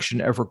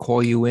direction ever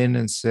call you in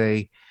and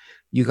say,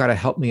 you got to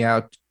help me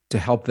out to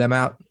help them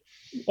out?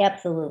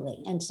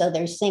 Absolutely. And so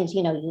there's things,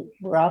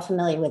 we're all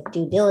familiar with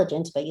due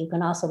diligence, but you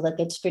can also look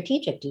at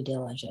strategic due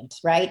diligence,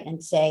 right?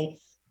 And say,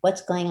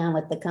 what's going on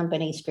with the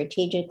company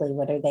strategically?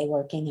 What are they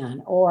working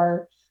on?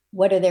 Or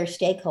what are their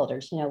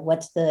stakeholders?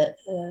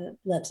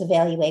 Let's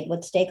evaluate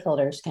what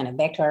stakeholders, kind of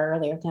back to our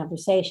earlier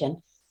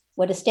conversation,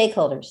 what do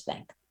stakeholders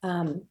think?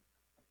 And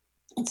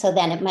so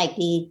then it might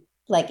be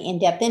like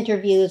in-depth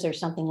interviews or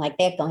something like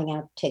that, going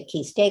out to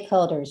key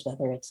stakeholders,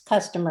 whether it's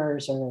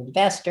customers or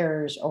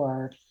investors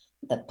or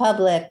the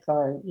public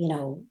or,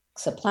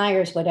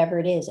 suppliers, whatever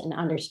it is, and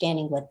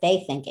understanding what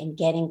they think and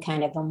getting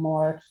kind of a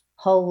more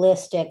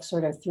holistic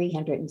sort of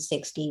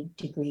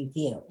 360-degree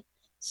view.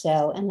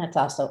 So, and that's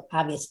also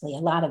obviously a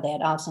lot of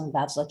that also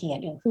involves looking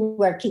at,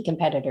 who are key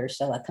competitors.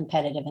 So a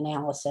competitive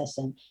analysis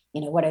and,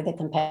 what are the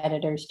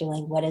competitors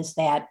doing? What is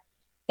that?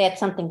 That's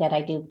something that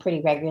I do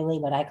pretty regularly,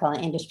 what I call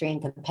an industry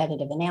and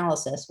competitive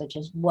analysis, which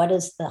is what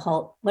does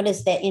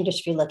that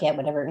industry look at,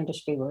 whatever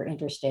industry we're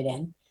interested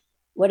in?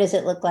 What does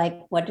it look like?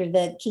 What are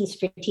the key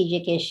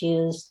strategic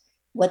issues?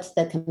 What's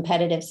the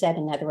competitive set?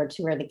 In other words,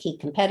 who are the key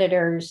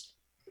competitors?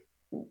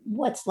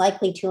 What's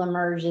likely to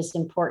emerge as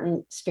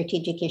important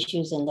strategic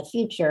issues in the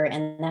future?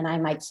 And then I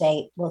might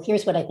say, well,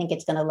 here's what I think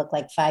it's going to look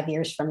like 5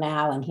 years from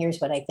now. And here's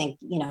what I think,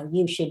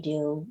 you should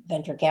do,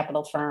 venture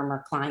capital firm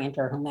or client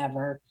or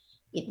whomever,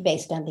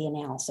 based on the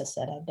analysis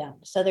that I've done.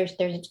 So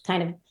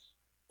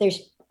there's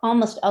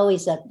almost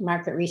always a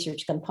market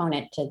research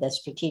component to the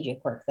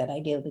strategic work that I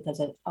do, because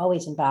it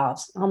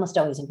almost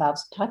always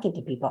involves talking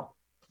to people.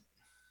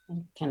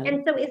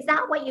 And so is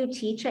that what you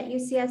teach at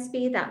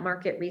UCSB, that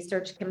market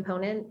research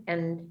component,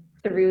 and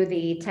through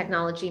the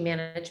technology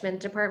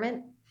management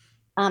department?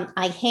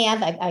 I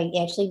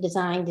actually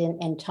designed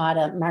and taught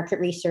a market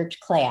research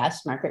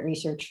class, market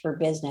research for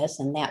business.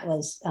 And that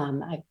was,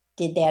 I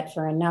did that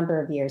for a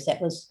number of years.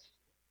 That was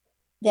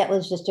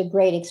just a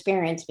great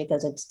experience,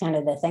 because it's kind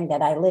of the thing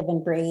that I live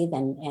and breathe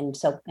and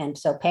so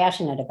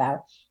passionate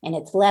about. And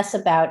it's less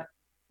about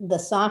the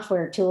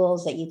software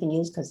tools that you can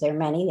use, because there are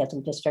many, as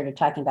we just started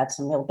talking about,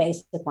 some real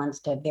basic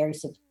ones to very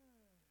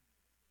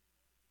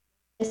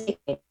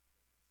sophisticated,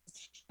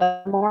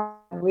 but more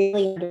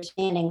really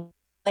understanding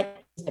what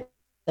is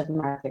the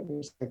market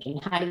research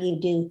and how do you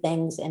do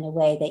things in a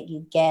way that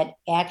you get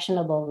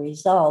actionable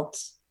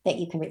results that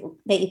you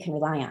can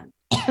rely on.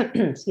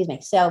 Excuse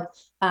me. So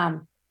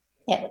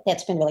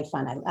that's been really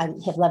fun. I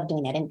have loved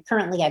doing that. And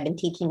currently I've been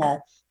teaching a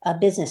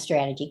business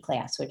strategy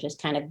class, which is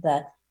kind of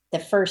the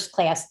first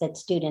class that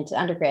students,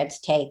 undergrads,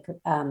 take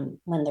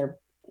when they're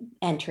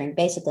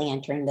basically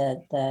entering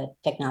the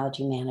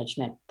technology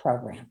management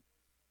program.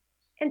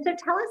 And so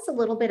tell us a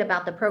little bit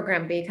about the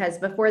program, because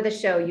before the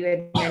show, you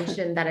had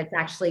mentioned that it's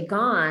actually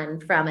gone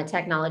from a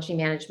technology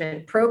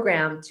management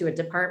program to a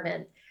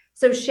department.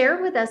 So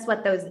share with us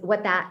what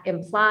that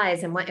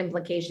implies and what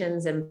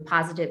implications and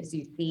positives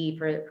you see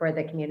for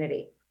the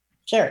community.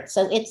 Sure.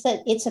 So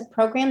it's a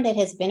program that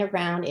has been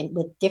around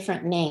with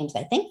different names,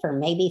 I think for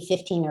maybe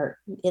 15 or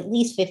at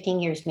least 15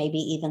 years, maybe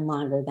even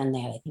longer than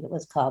that. I think it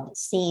was called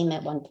SEAM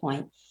at one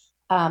point.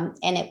 And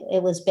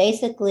it was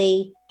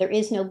basically, there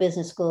is no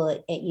business school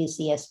at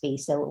UCSB.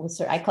 So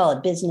I call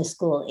it business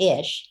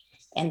school-ish.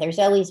 And there's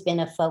always been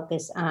a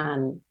focus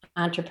on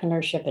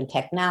entrepreneurship and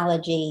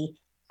technology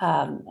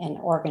and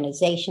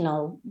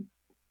organizational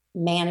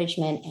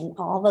management, and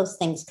all those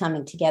things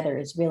coming together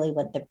is really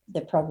what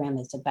the program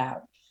is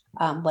about.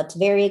 What's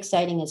very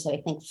exciting is that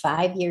I think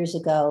 5 years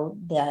ago,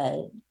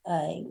 the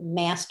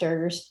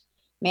Master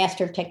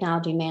of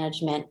Technology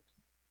Management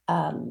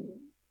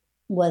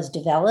was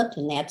developed,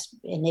 and that's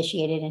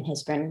initiated and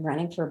has been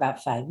running for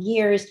about 5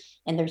 years.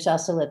 And there's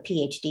also a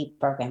PhD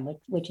program,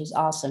 which is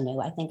also new.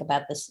 I think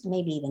about this,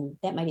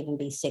 that might even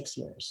be 6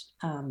 years.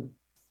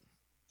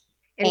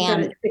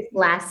 And so the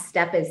last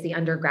step is the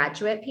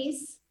undergraduate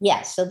piece?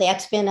 Yes, so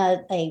that's been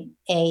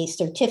a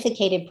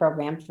certificated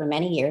program for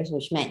many years,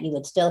 which meant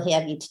you'd still be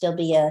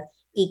a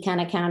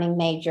econ accounting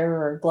major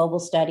or global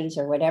studies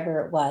or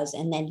whatever it was.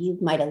 And then you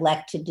might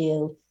elect to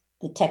do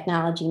the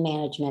technology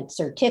management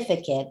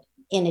certificate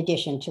in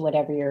addition to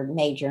whatever your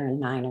major and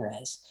minor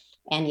is.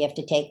 And you have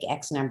to take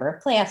X number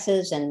of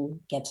classes and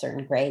get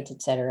certain grades,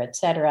 et cetera, et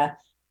cetera.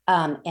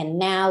 And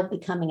now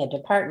becoming a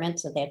department,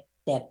 so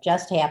that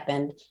just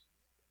happened.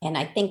 And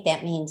I think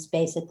that means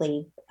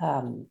basically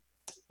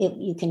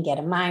you can get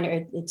a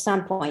minor. At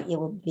some point, it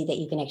will be that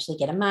you can actually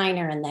get a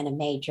minor and then a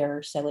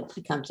major. So it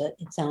becomes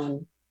its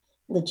own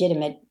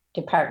legitimate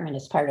department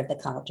as part of the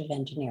College of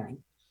Engineering.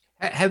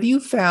 Have you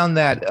found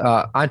that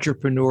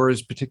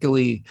entrepreneurs,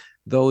 particularly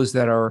those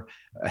that are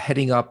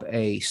heading up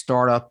a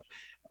startup,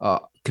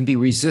 can be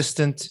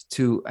resistant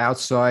to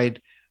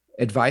outside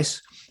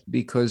advice?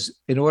 Because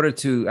in order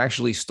to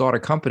actually start a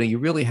company, you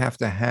really have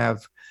to have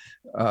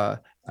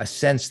a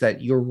sense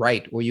that you're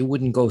right, or you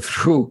wouldn't go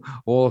through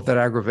all of that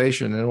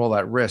aggravation and all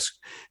that risk.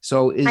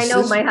 So I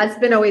know my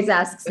husband always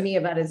asks me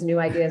about his new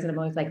ideas, and I'm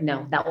always like,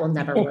 no, that will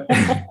never work.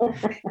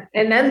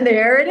 And then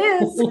there it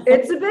is.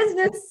 It's a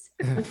business.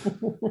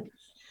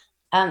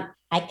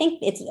 I think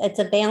it's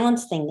a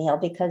balance thing, Neil,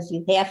 because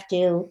you have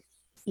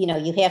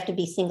to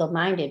be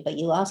single-minded, but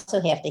you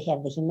also have to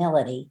have the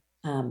humility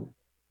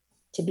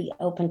to be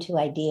open to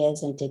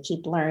ideas and to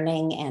keep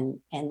learning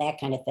and that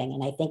kind of thing.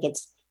 And I think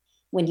it's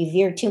when you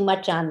veer too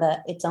much on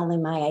it's only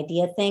my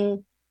idea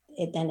thing,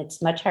 then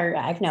it's much harder.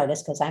 I've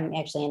noticed, because I'm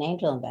actually an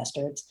angel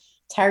investor. It's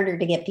harder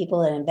to get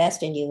people to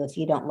invest in you if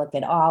you don't look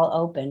at all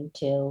open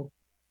to,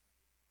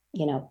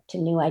 to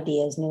new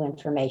ideas, new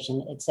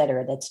information, et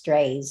cetera, that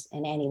strays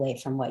in any way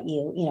from what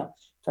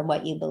from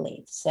what you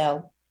believe.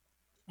 So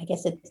I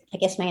guess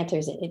my answer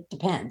is it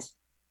depends.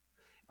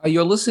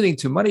 You're listening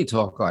to Money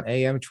Talk on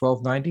AM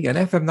 1290 and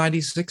FM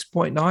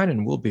 96.9,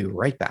 and we'll be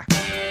right back.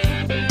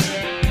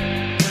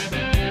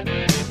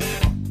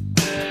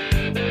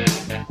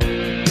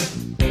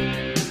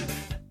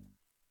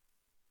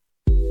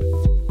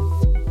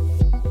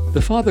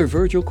 The Father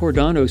Virgil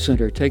Cordano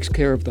Center takes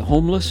care of the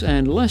homeless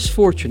and less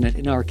fortunate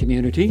in our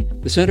community.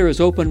 The center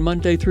is open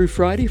Monday through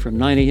Friday from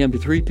 9 a.m. to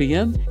 3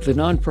 p.m. The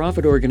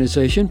nonprofit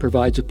organization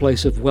provides a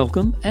place of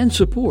welcome and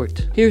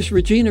support. Here's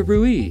Regina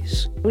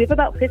Ruiz. We have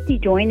about 50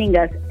 joining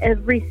us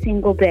every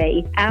single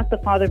day at the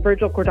Father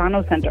Virgil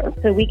Cordano Center.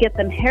 So we get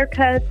them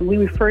haircuts. We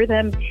refer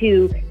them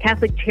to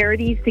Catholic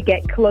Charities to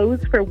get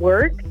clothes for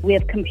work. We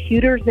have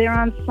computers there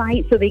on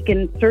site so they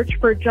can search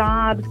for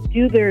jobs,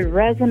 do their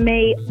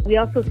resume. We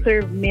also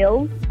serve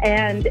meals,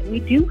 and we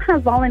do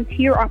have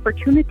volunteer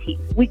opportunities.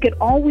 We could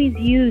always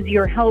use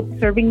your help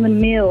serving the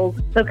meals.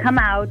 So come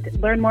out,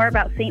 learn more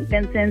about St.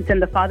 Vincent's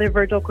and the Father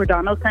Virgil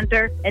Cordano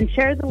Center, and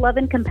share the love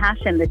and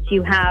compassion that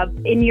you have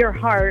in your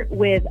heart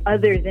with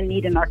others in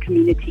need in our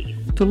community.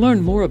 To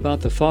learn more about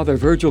the Father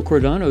Virgil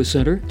Cordano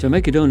Center, to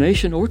make a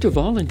donation, or to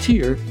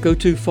volunteer, go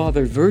to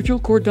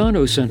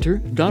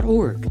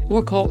fathervirgilcordanocenter.org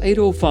or call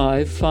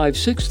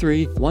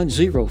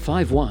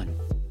 805-563-1051.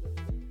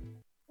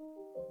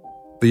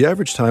 The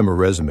average time a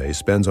resume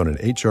spends on an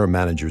HR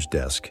manager's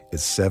desk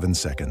is 7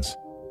 seconds,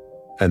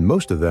 and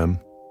most of them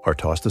are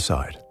tossed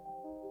aside.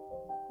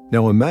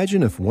 Now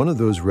imagine if one of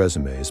those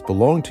resumes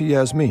belonged to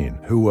Yasmin,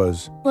 who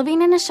was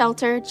living in a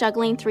shelter,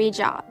 juggling 3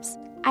 jobs.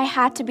 I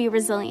had to be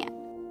resilient.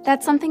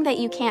 That's something that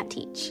you can't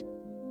teach.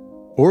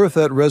 Or if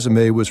that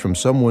resume was from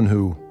someone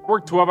who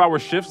worked 12-hour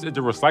shifts at the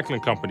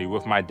recycling company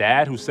with my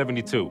dad, who's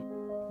 72.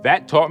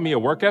 That taught me a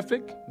work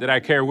ethic that I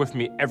carry with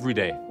me every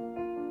day.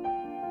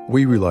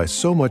 We rely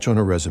so much on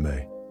a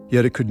resume,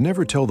 yet it could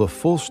never tell the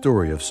full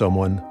story of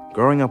someone.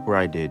 Growing up where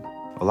I did,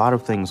 a lot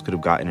of things could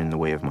have gotten in the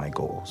way of my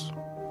goals.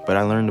 But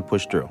I learned to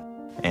push through,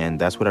 and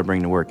that's what I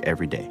bring to work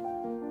every day.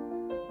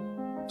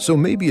 So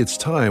maybe it's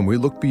time we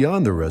look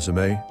beyond the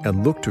resume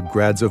and look to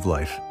Grads of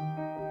Life.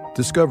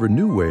 Discover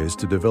new ways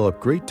to develop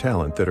great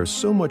talent that are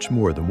so much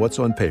more than what's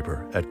on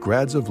paper at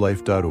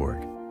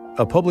gradsoflife.org.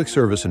 A public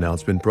service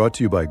announcement brought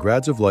to you by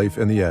Grads of Life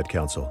and the Ad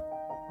Council.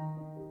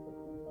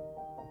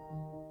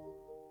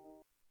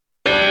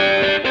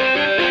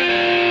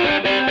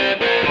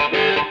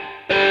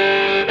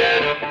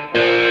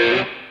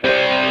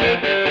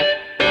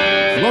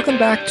 Welcome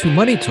back to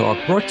Money Talk,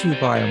 brought to you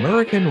by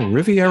American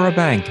Riviera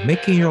Bank,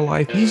 making your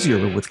life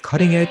easier with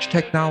cutting-edge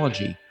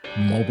technology,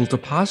 mobile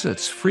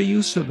deposits, free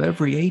use of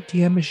every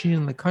ATM machine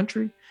in the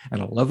country,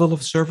 and a level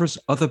of service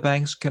other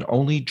banks can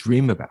only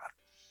dream about.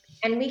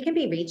 And we can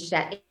be reached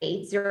at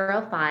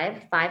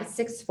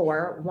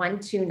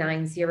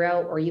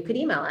 805-564-1290, or you could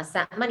email us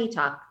at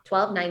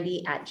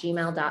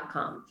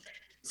moneytalk1290@gmail.com.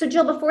 So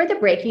Jill, before the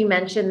break, you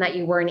mentioned that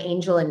you were an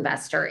angel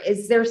investor.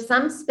 Is there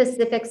some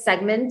specific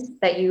segment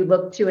that you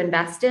look to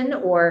invest in,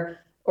 or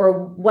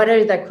what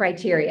are the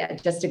criteria?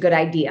 Just a good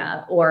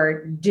idea,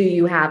 or do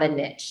you have a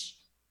niche?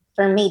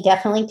 For me,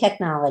 definitely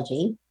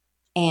technology.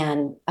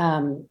 And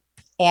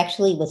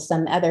actually, with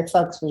some other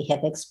folks, we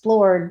have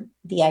explored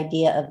the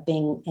idea of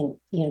doing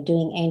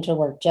angel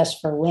work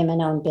just for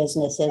women-owned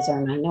businesses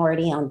or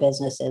minority-owned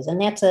businesses. And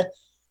that's a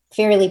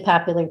fairly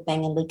popular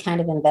thing, and we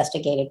kind of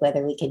investigated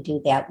whether we could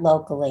do that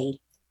locally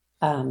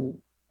with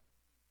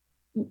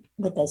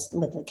a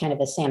kind of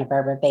a Santa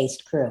Barbara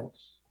based crew.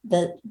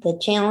 The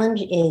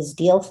challenge is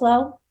deal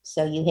flow.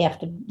 So you have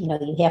to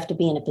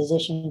be in a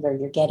position where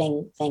you're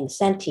getting things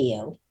sent to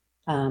you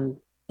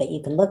that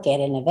you can look at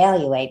and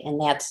evaluate,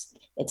 and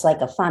it's like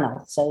a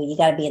funnel. So you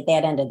got to be at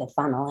that end of the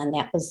funnel, and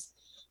that was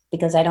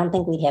because I don't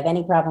think we'd have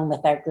any problem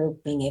with our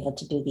group being able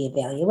to do the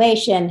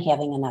evaluation,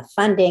 having enough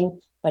funding,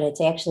 but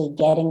it's actually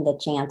getting the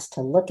chance to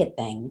look at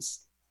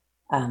things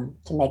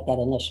to make that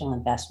initial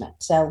investment.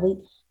 So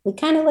we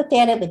kind of looked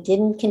at it, but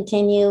didn't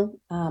continue.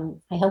 I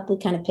hope we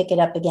kind of pick it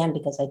up again,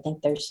 because I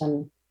think there's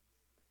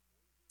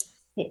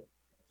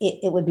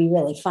it would be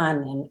really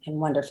fun and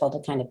wonderful to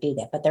kind of do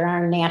that. But there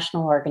are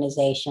national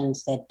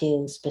organizations that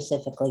do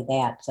specifically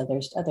that. So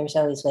there's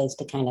always ways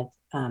to kind of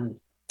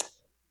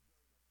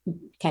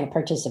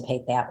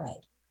participate that way.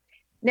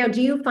 Now,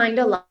 do you find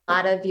a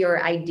lot of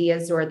your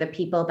ideas, or the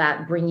people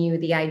that bring you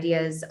the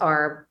ideas,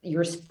 are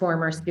your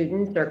former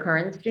students or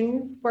current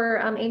students for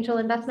angel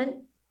investment?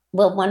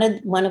 Well, one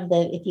of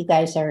the, if you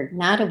guys are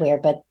not aware,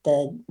 but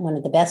one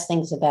of the best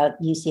things about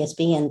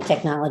UCSB and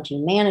technology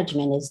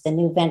management is the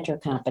new venture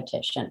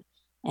competition,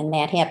 and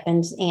that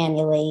happens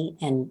annually.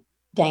 And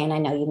Diane, I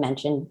know you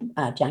mentioned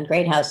John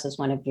Greathouse is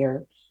one of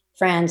your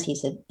friends.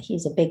 He's a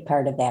big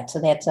part of that. So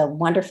that's a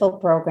wonderful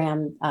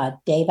program.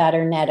 Dave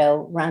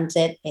Adornetto runs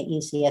it at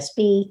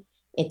UCSB.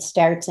 It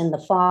starts in the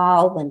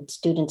fall when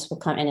students will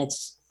come, and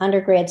it's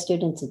undergrad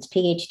students, it's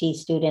PhD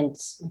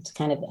students, it's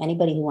kind of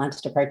anybody who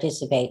wants to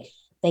participate.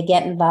 They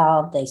get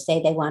involved, they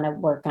say they want to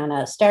work on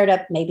a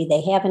startup, maybe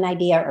they have an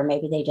idea, or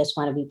maybe they just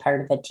want to be part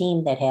of a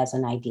team that has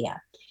an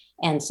idea.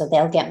 And so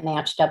they'll get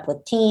matched up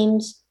with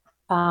teams.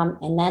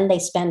 And then they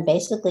spend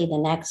basically the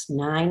next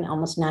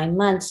almost 9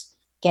 months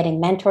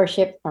getting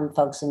mentorship from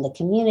folks in the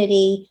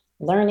community,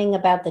 learning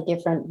about the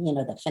different,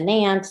 the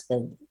finance,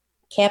 the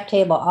cap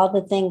table, all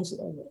the things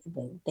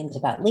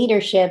about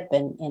leadership,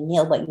 and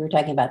Neil, what you were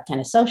talking about, kind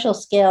of social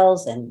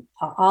skills, and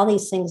all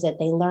these things that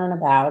they learn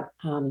about,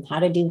 how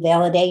to do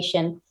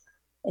validation,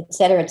 et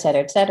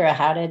cetera,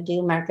 how to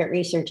do market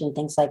research and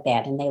things like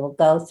that. And they will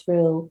go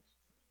through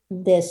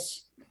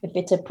this, if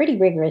it's a pretty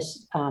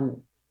rigorous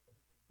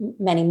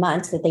many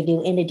months that they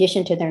do in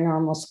addition to their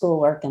normal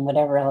schoolwork and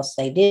whatever else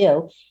they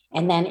do.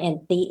 And then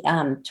in the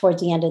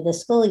towards the end of the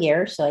school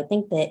year, so I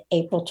think that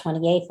April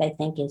 28th, I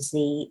think is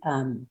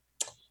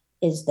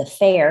the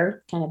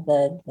fair, kind of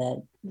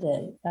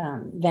the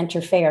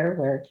venture fair,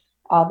 where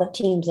all the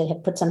teams that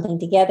have put something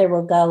together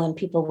will go, and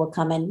people will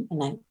come in,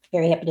 and I'm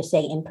very happy to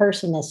say in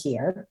person this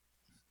year.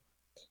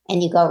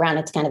 And you go around,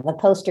 it's kind of a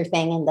poster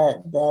thing, and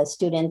the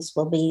students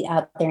will be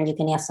out there, and you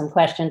can ask some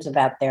questions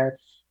about their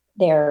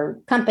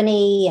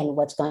company and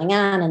what's going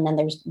on. And then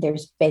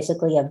there's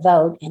basically a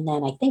vote. And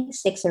then I think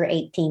 6 or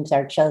 8 teams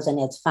are chosen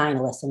as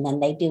finalists. And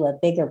then they do a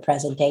bigger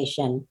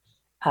presentation.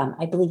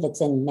 I believe it's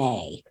in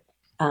May.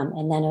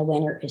 And then a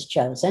winner is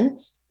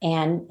chosen.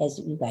 And as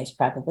you guys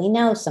probably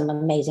know, some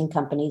amazing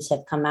companies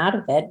have come out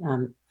of it.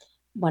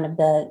 One of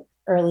the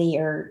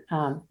earlier,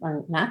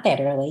 or not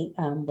that early,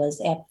 was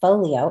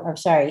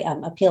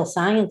Appeal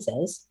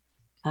Sciences.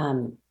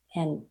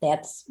 And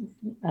that's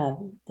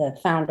the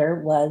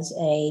founder was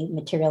a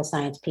material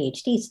science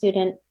PhD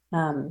student,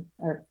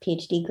 or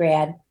PhD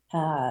grad.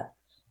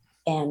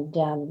 And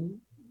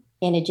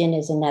Inogen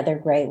is another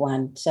great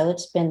one. So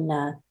it's been...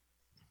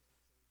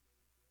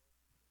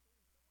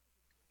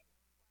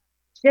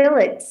 Jill,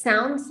 it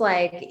sounds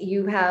like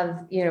you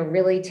have,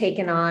 really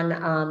taken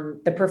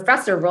on the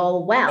professor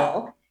role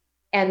well.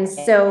 And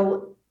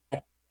so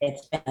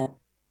it's been...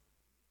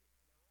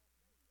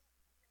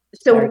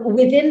 So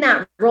within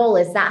that role,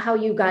 is that how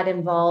you got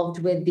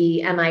involved with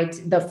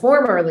the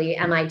formerly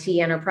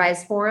MIT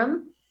Enterprise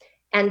Forum?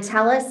 And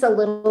tell us a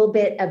little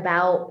bit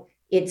about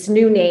its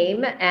new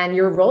name and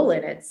your role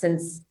in it,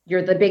 since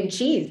you're the big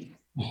cheese.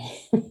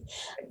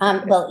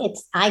 Well,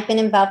 I've been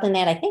involved in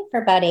that, I think,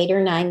 for about 8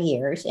 or 9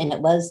 years, and it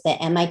was the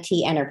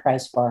MIT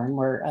Enterprise Forum.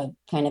 We're a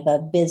kind of a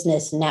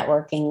business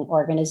networking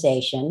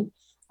organization.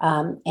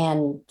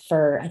 And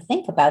for, I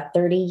think, about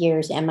 30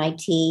 years,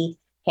 MIT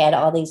had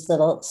all these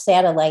little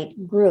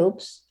satellite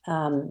groups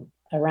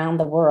around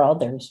the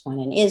world. There's one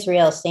in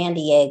Israel, San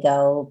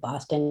Diego,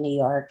 Boston, New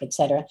York, et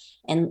cetera,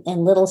 and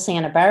little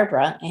Santa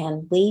Barbara.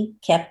 And we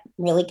kept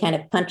really kind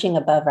of punching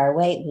above our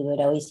weight. We would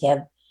always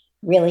have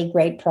really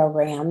great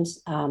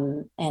programs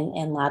and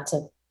lots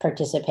of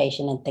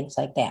participation and things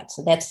like that.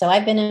 So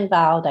I've been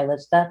involved. I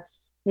was the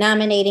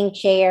nominating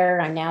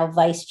chair. I'm now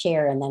vice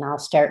chair, and then I'll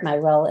start my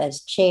role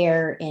as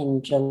chair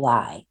in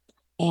July.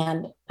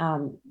 And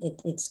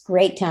it's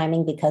great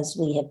timing because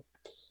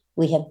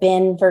we have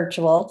been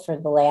virtual for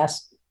the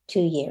last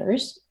 2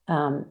 years.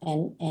 And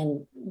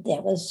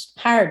that was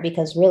hard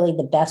because really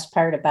the best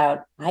part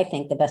about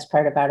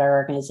our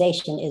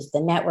organization is the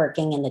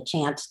networking and the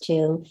chance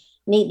to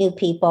meet new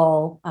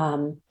people,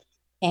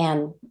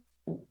 and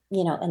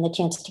the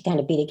chance to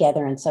kind of be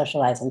together and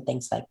socialize and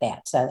things like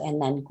that. So,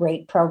 and then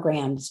great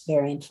programs,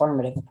 very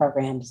informative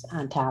programs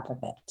on top of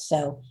it.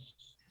 So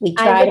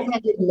I've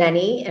attended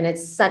many, and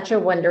it's such a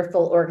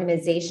wonderful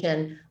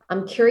organization.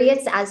 I'm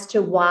curious as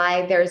to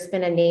why there's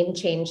been a name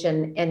change,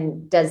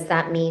 and does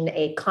that mean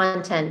a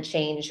content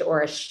change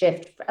or a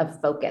shift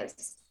of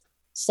focus?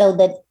 So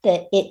that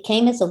it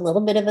came as a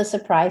little bit of a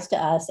surprise to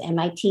us.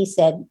 MIT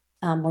said,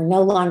 we're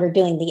no longer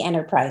doing the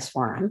Enterprise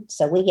Forum.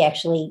 So we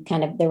actually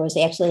there was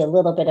actually a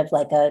little bit of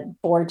like a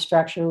board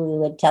structure. We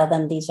would tell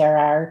them these are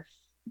our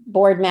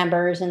board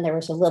members, and there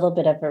was a little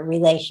bit of a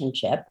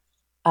relationship.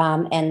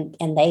 And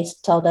they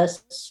told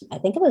us, I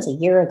think it was a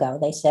year ago,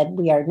 they said,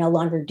 we are no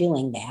longer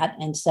doing that.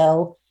 And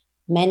so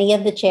many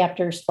of the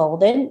chapters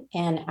folded,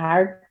 and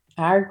our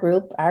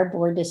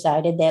board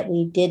decided that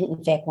we did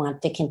in fact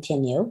want to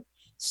continue.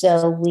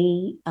 So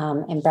we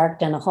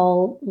embarked on a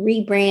whole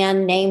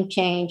rebrand, name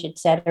change, et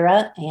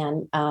cetera.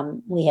 And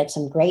we had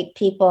some great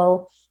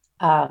people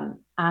on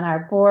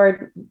our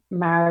board,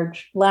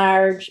 Marge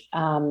Large,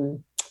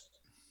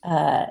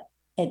 I'll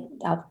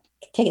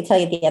tell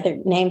you the other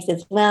names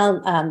as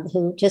well,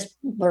 who just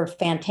were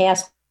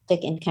fantastic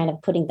in kind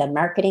of putting the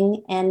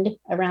marketing end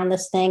around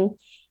this thing.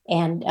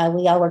 And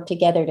we all worked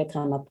together to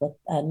come up with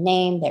a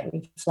name that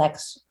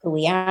reflects who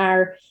we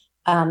are.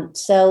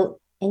 So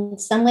in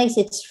some ways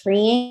it's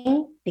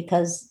freeing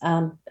because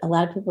a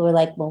lot of people were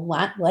like, well,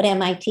 what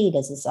MIT?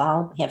 Does this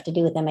all have to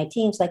do with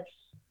MIT? And it's like,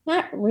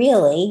 not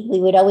really. We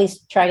would always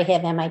try to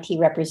have MIT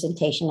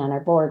representation on our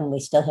board, and we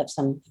still have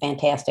some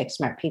fantastic,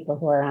 smart people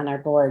who are on our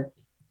board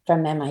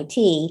from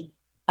MIT.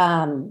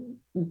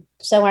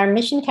 So our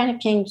mission kind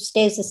of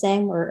stays the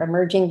same. We're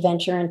Emerging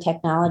Venture and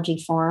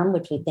Technology Forum,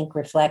 which we think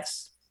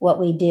reflects what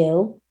we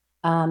do,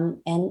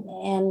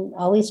 and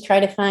always try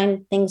to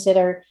find things that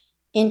are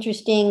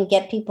interesting,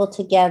 get people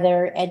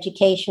together,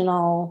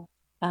 educational,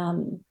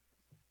 and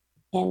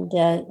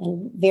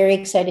very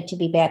excited to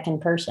be back in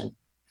person.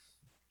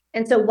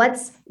 And so what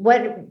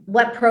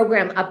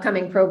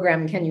upcoming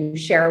program can you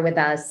share with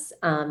us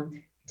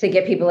to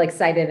get people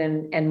excited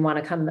and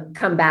want to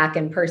come back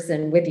in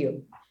person with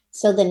you?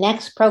 So the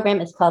next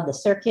program is called the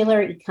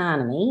Circular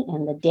Economy,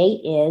 and the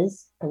date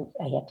is,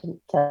 I have to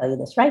tell you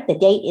this right, the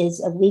date is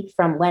a week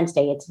from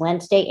Wednesday. It's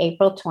Wednesday,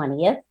 April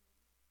 20th,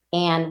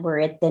 and we're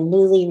at the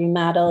newly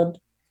remodeled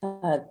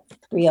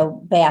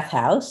Rio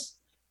Bathhouse.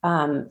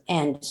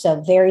 And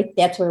so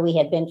that's where we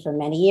had been for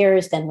many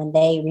years. Then when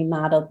they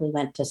remodeled, we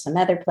went to some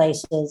other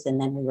places,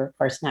 and then we were, of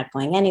course, not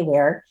going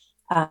anywhere.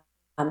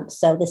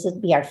 So this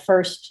would be our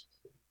first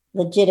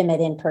legitimate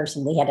in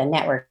person. We had a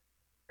networking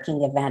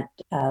event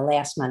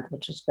last month,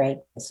 which was great.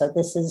 So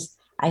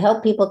I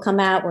hope people come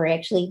out. We're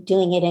actually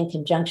doing it in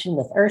conjunction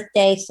with Earth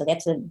Day. So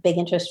that's a big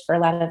interest for a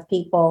lot of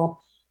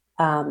people.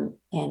 And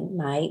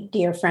my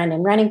dear friend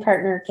and running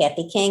partner,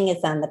 Kathy King,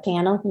 is on the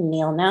panel, who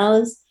Neil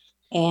knows.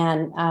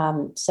 And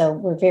so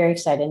we're very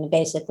excited. And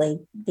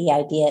basically the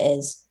idea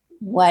is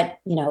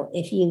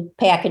if you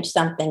package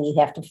something, you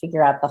have to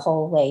figure out the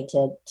whole way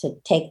to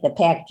take the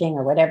packaging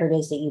or whatever it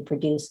is that you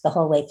produce the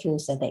whole way through,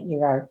 so that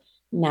you are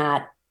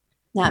not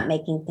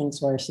making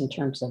things worse in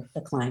terms of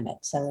the climate.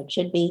 So it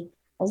should be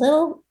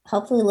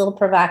hopefully a little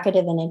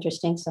provocative and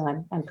interesting. So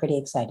I'm pretty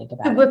excited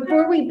about it.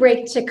 Before we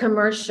break to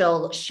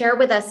commercial, share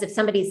with us if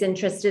somebody's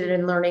interested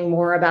in learning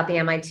more about the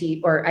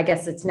MIT, or I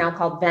guess it's now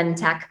called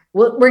VenTech.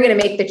 We're going to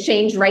make the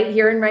change right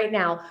here and right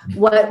now.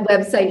 What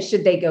website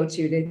should they go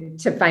to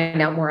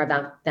find out more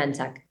about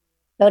VenTech?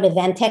 Go to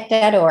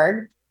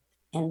ventech.org,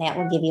 and that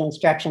will give you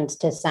instructions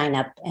to sign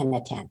up and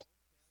attend.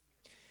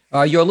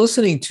 You're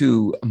listening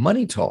to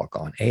Money Talk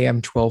on AM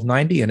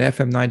 1290 and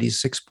FM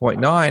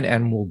 96.9,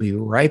 and we'll be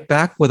right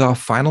back with our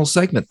final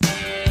segment.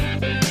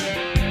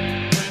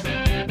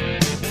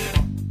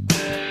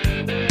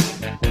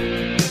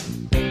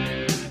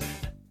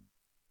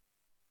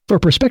 For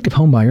prospective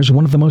homebuyers,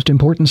 one of the most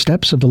important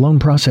steps of the loan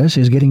process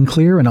is getting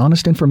clear and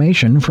honest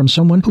information from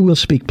someone who will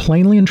speak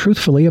plainly and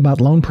truthfully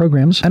about loan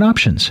programs and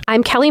options.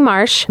 I'm Kelly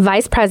Marsh,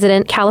 Vice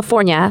President,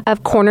 California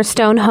of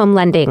Cornerstone Home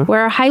Lending,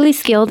 where our highly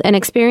skilled and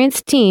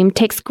experienced team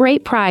takes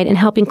great pride in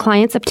helping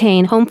clients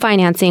obtain home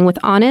financing with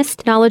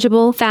honest,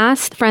 knowledgeable,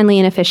 fast, friendly,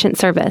 and efficient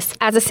service.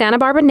 As a Santa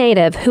Barbara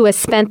native who has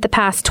spent the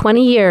past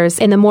 20 years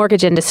in the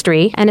mortgage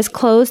industry and has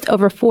closed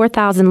over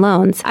 4,000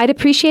 loans, I'd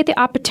appreciate the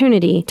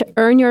opportunity to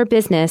earn your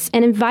business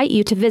and invite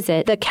you to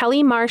visit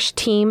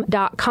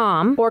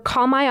thekellymarshteam.com or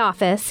call my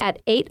office at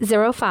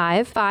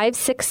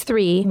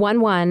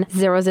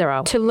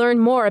 805-563-1100 to learn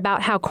more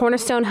about how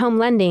Cornerstone Home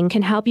Lending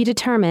can help you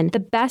determine the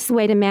best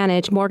way to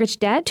manage mortgage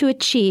debt to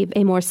achieve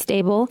a more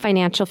stable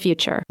financial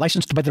future.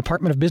 Licensed by the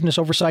Department of Business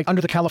Oversight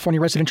under the California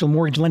Residential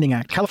Mortgage Lending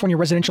Act. California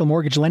Residential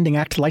Mortgage Lending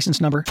Act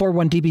license number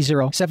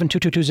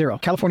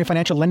 41DB0722220. California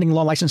Financial Lending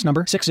Law license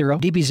number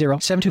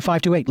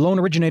 60DB072528. Loan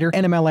originator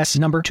NMLS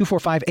number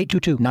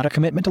 245822. Not a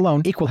commitment to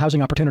loan. Equal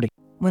housing opportunity.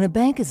 When a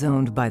bank is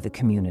owned by the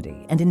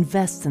community and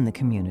invests in the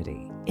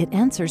community, it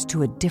answers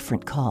to a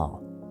different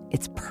call.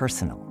 It's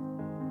personal.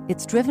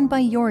 It's driven by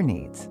your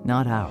needs,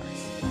 not ours.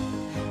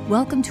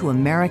 Welcome to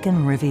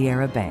American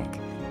Riviera Bank,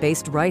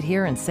 based right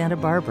here in Santa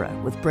Barbara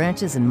with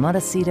branches in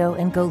Montecito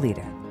and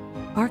Goleta.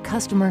 Our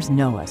customers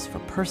know us for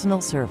personal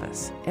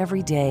service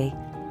every day,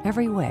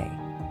 every way.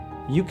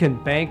 You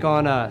can bank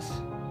on us.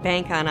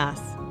 Bank on us.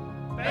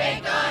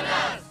 Bank on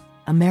us.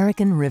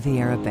 American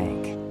Riviera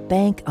Bank.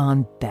 Bank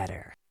on better.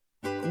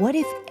 What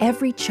if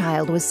every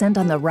child was sent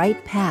on the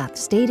right path,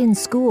 stayed in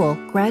school,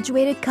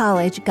 graduated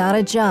college, got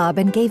a job,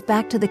 and gave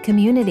back to the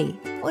community?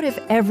 What if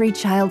every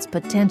child's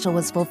potential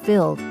was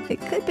fulfilled?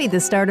 It could be the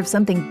start of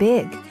something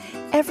big.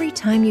 Every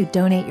time you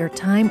donate your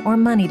time or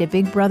money to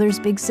Big Brothers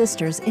Big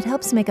Sisters, it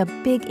helps make a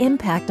big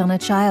impact on a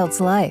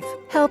child's life.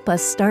 Help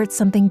us start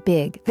something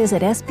big.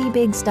 Visit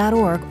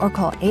sbbigs.org or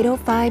call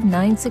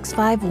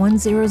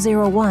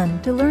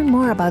 805-965-1001 to learn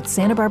more about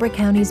Santa Barbara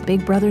County's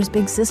Big Brothers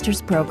Big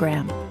Sisters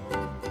program.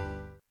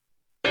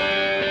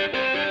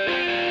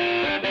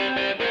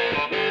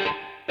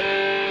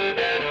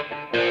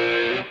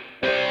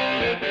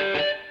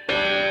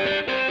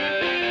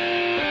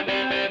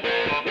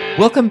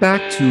 Welcome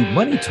back to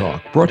Money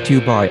Talk, brought to you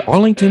by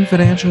Arlington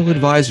Financial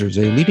Advisors,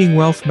 a leading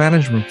wealth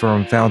management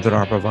firm founded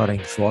on providing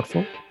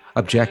thoughtful,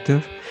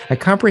 objective, and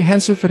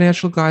comprehensive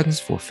financial guidance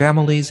for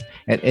families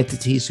and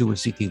entities who are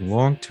seeking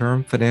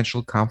long-term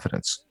financial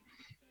confidence.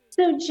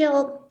 So,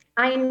 Jill,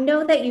 I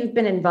know that you've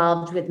been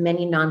involved with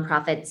many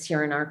nonprofits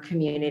here in our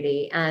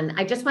community, and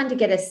I just wanted to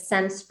get a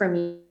sense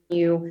from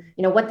you,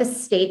 what the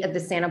state of the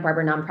Santa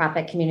Barbara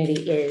nonprofit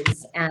community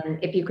is, and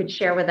if you could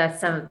share with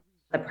us some of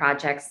the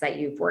projects that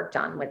you've worked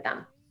on with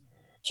them.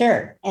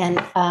 Sure. And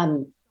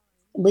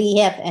we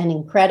have an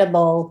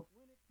incredible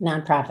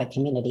nonprofit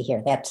community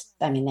here. I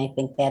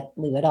think that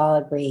we would all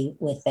agree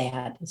with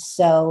that.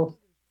 So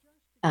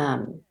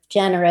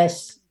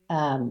generous,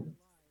 so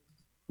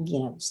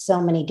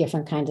many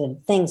different kinds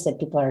of things that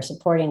people are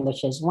supporting,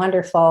 which is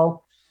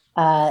wonderful.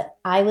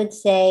 I would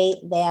say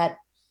that,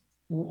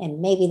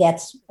 and maybe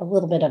that's a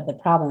little bit of the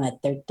problem,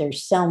 that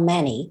there's so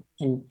many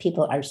and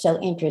people are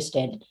so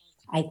interested.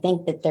 I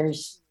think that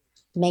there's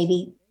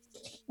maybe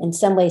in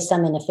some ways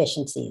some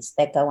inefficiencies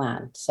that go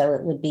on. So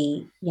it would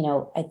be,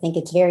 I think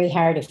it's very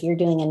hard if you're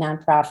doing a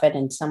nonprofit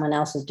and someone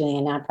else is doing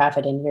a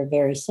nonprofit and you're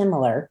very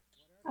similar.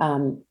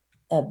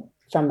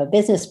 From a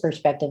business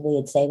perspective, we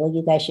would say, well,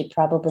 you guys should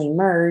probably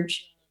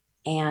merge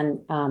and,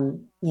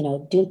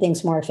 do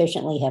things more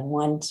efficiently, have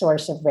one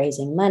source of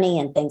raising money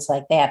and things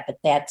like that. But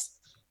that's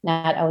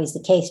not always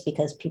the case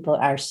because people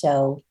are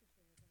so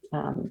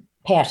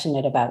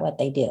passionate about what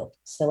they do.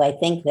 So I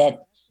think that,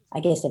 I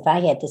guess if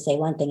I had to say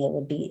one thing, it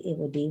would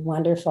be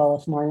wonderful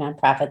if more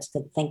nonprofits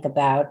could think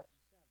about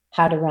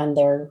how to run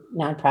their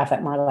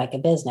nonprofit more like a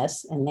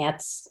business. And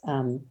that's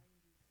a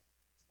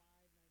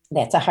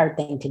hard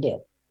thing to do.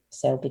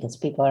 So because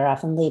people are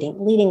often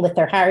leading with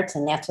their hearts,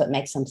 and that's what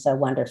makes them so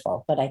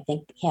wonderful. But I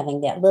think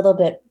having that a little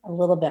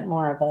bit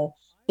more of a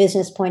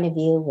business point of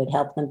view would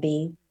help them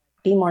be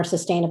more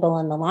sustainable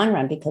in the long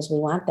run, because we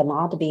want them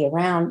all to be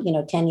around,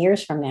 10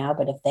 years from now.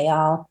 But if they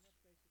all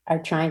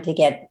are trying to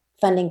get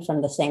funding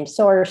from the same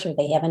source, or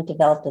they haven't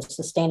developed a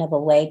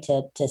sustainable way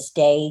to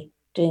stay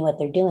doing what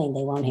they're doing,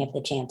 they won't have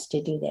the chance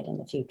to do that in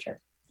the future.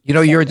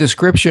 Your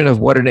description of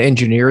what an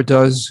engineer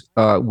does,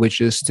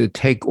 which is to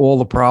take all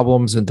the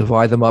problems and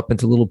divide them up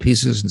into little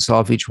pieces and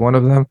solve each one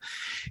of them,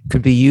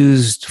 could be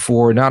used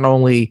for not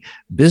only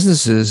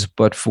businesses,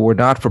 but for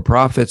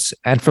not-for-profits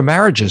and for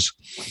marriages.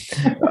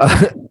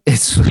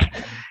 It's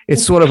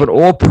sort of an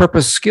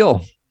all-purpose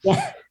skill.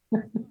 Yeah.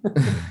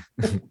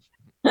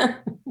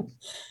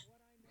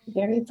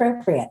 Very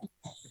appropriate.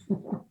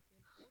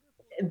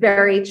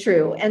 Very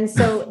true. And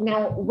so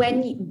now,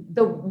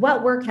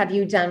 what work have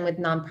you done with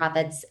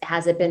nonprofits?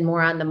 Has it been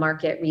more on the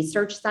market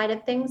research side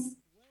of things?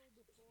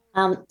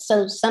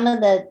 So some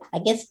of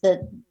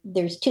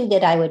there's two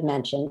that I would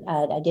mention.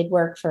 I did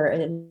work for,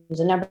 it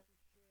was a number.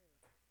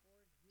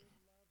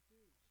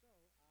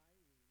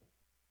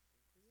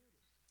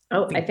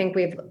 Oh, I think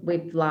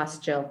we've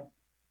lost Jill.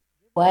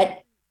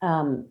 What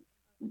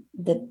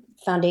the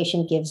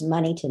foundation gives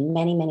money to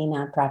many, many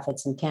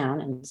nonprofits in town.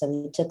 And so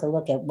we took a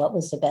look at what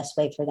was the best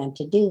way for them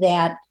to do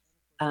that.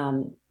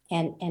 And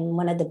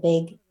one of the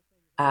big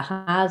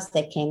ahas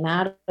that came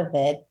out of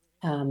it,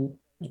 I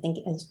think,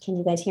 can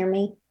you guys hear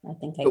me? I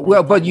think but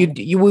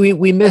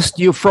we missed,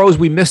 you froze.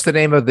 We missed the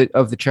name of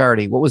the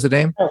charity. What was the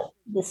name? Oh,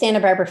 the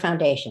Santa Barbara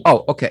Foundation.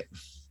 Oh, okay.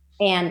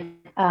 And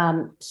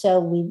so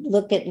we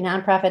looked at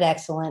nonprofit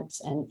excellence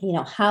and,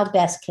 how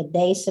best could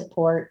they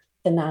support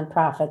the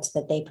nonprofits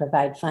that they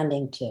provide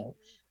funding to.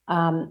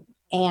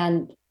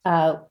 And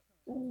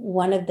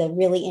one of the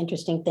really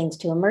interesting things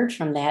to emerge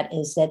from that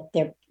is that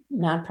their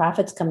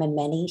nonprofits come in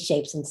many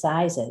shapes and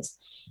sizes.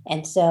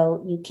 And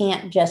so you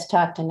can't just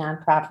talk to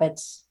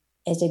nonprofits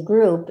as a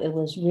group. It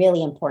was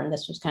really important.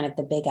 This was kind of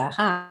the big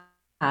aha,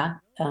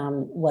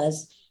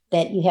 was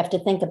that you have to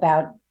think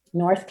about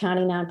North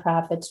County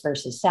nonprofits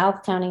versus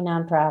South County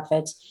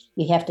nonprofits.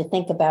 You have to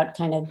think about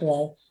kind of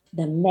the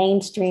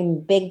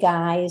mainstream big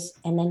guys,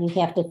 and then you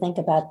have to think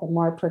about the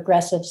more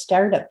progressive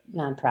startup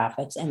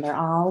nonprofits, and they're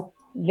all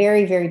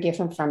very, very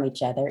different from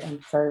each other.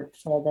 And for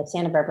the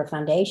Santa Barbara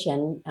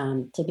Foundation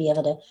to be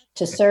able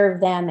to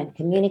serve them and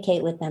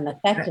communicate with them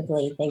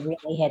effectively, they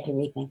really had to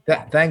rethink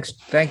that.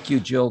 Thank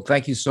you, Jill.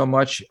 Thank you so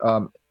much.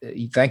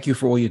 Thank you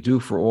for all you do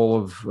for all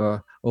of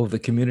the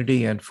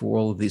community and for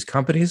all of these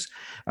companies.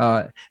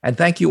 And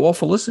thank you all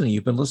for listening.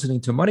 You've been listening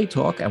to Money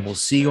Talk, and we'll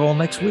see you all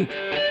next week.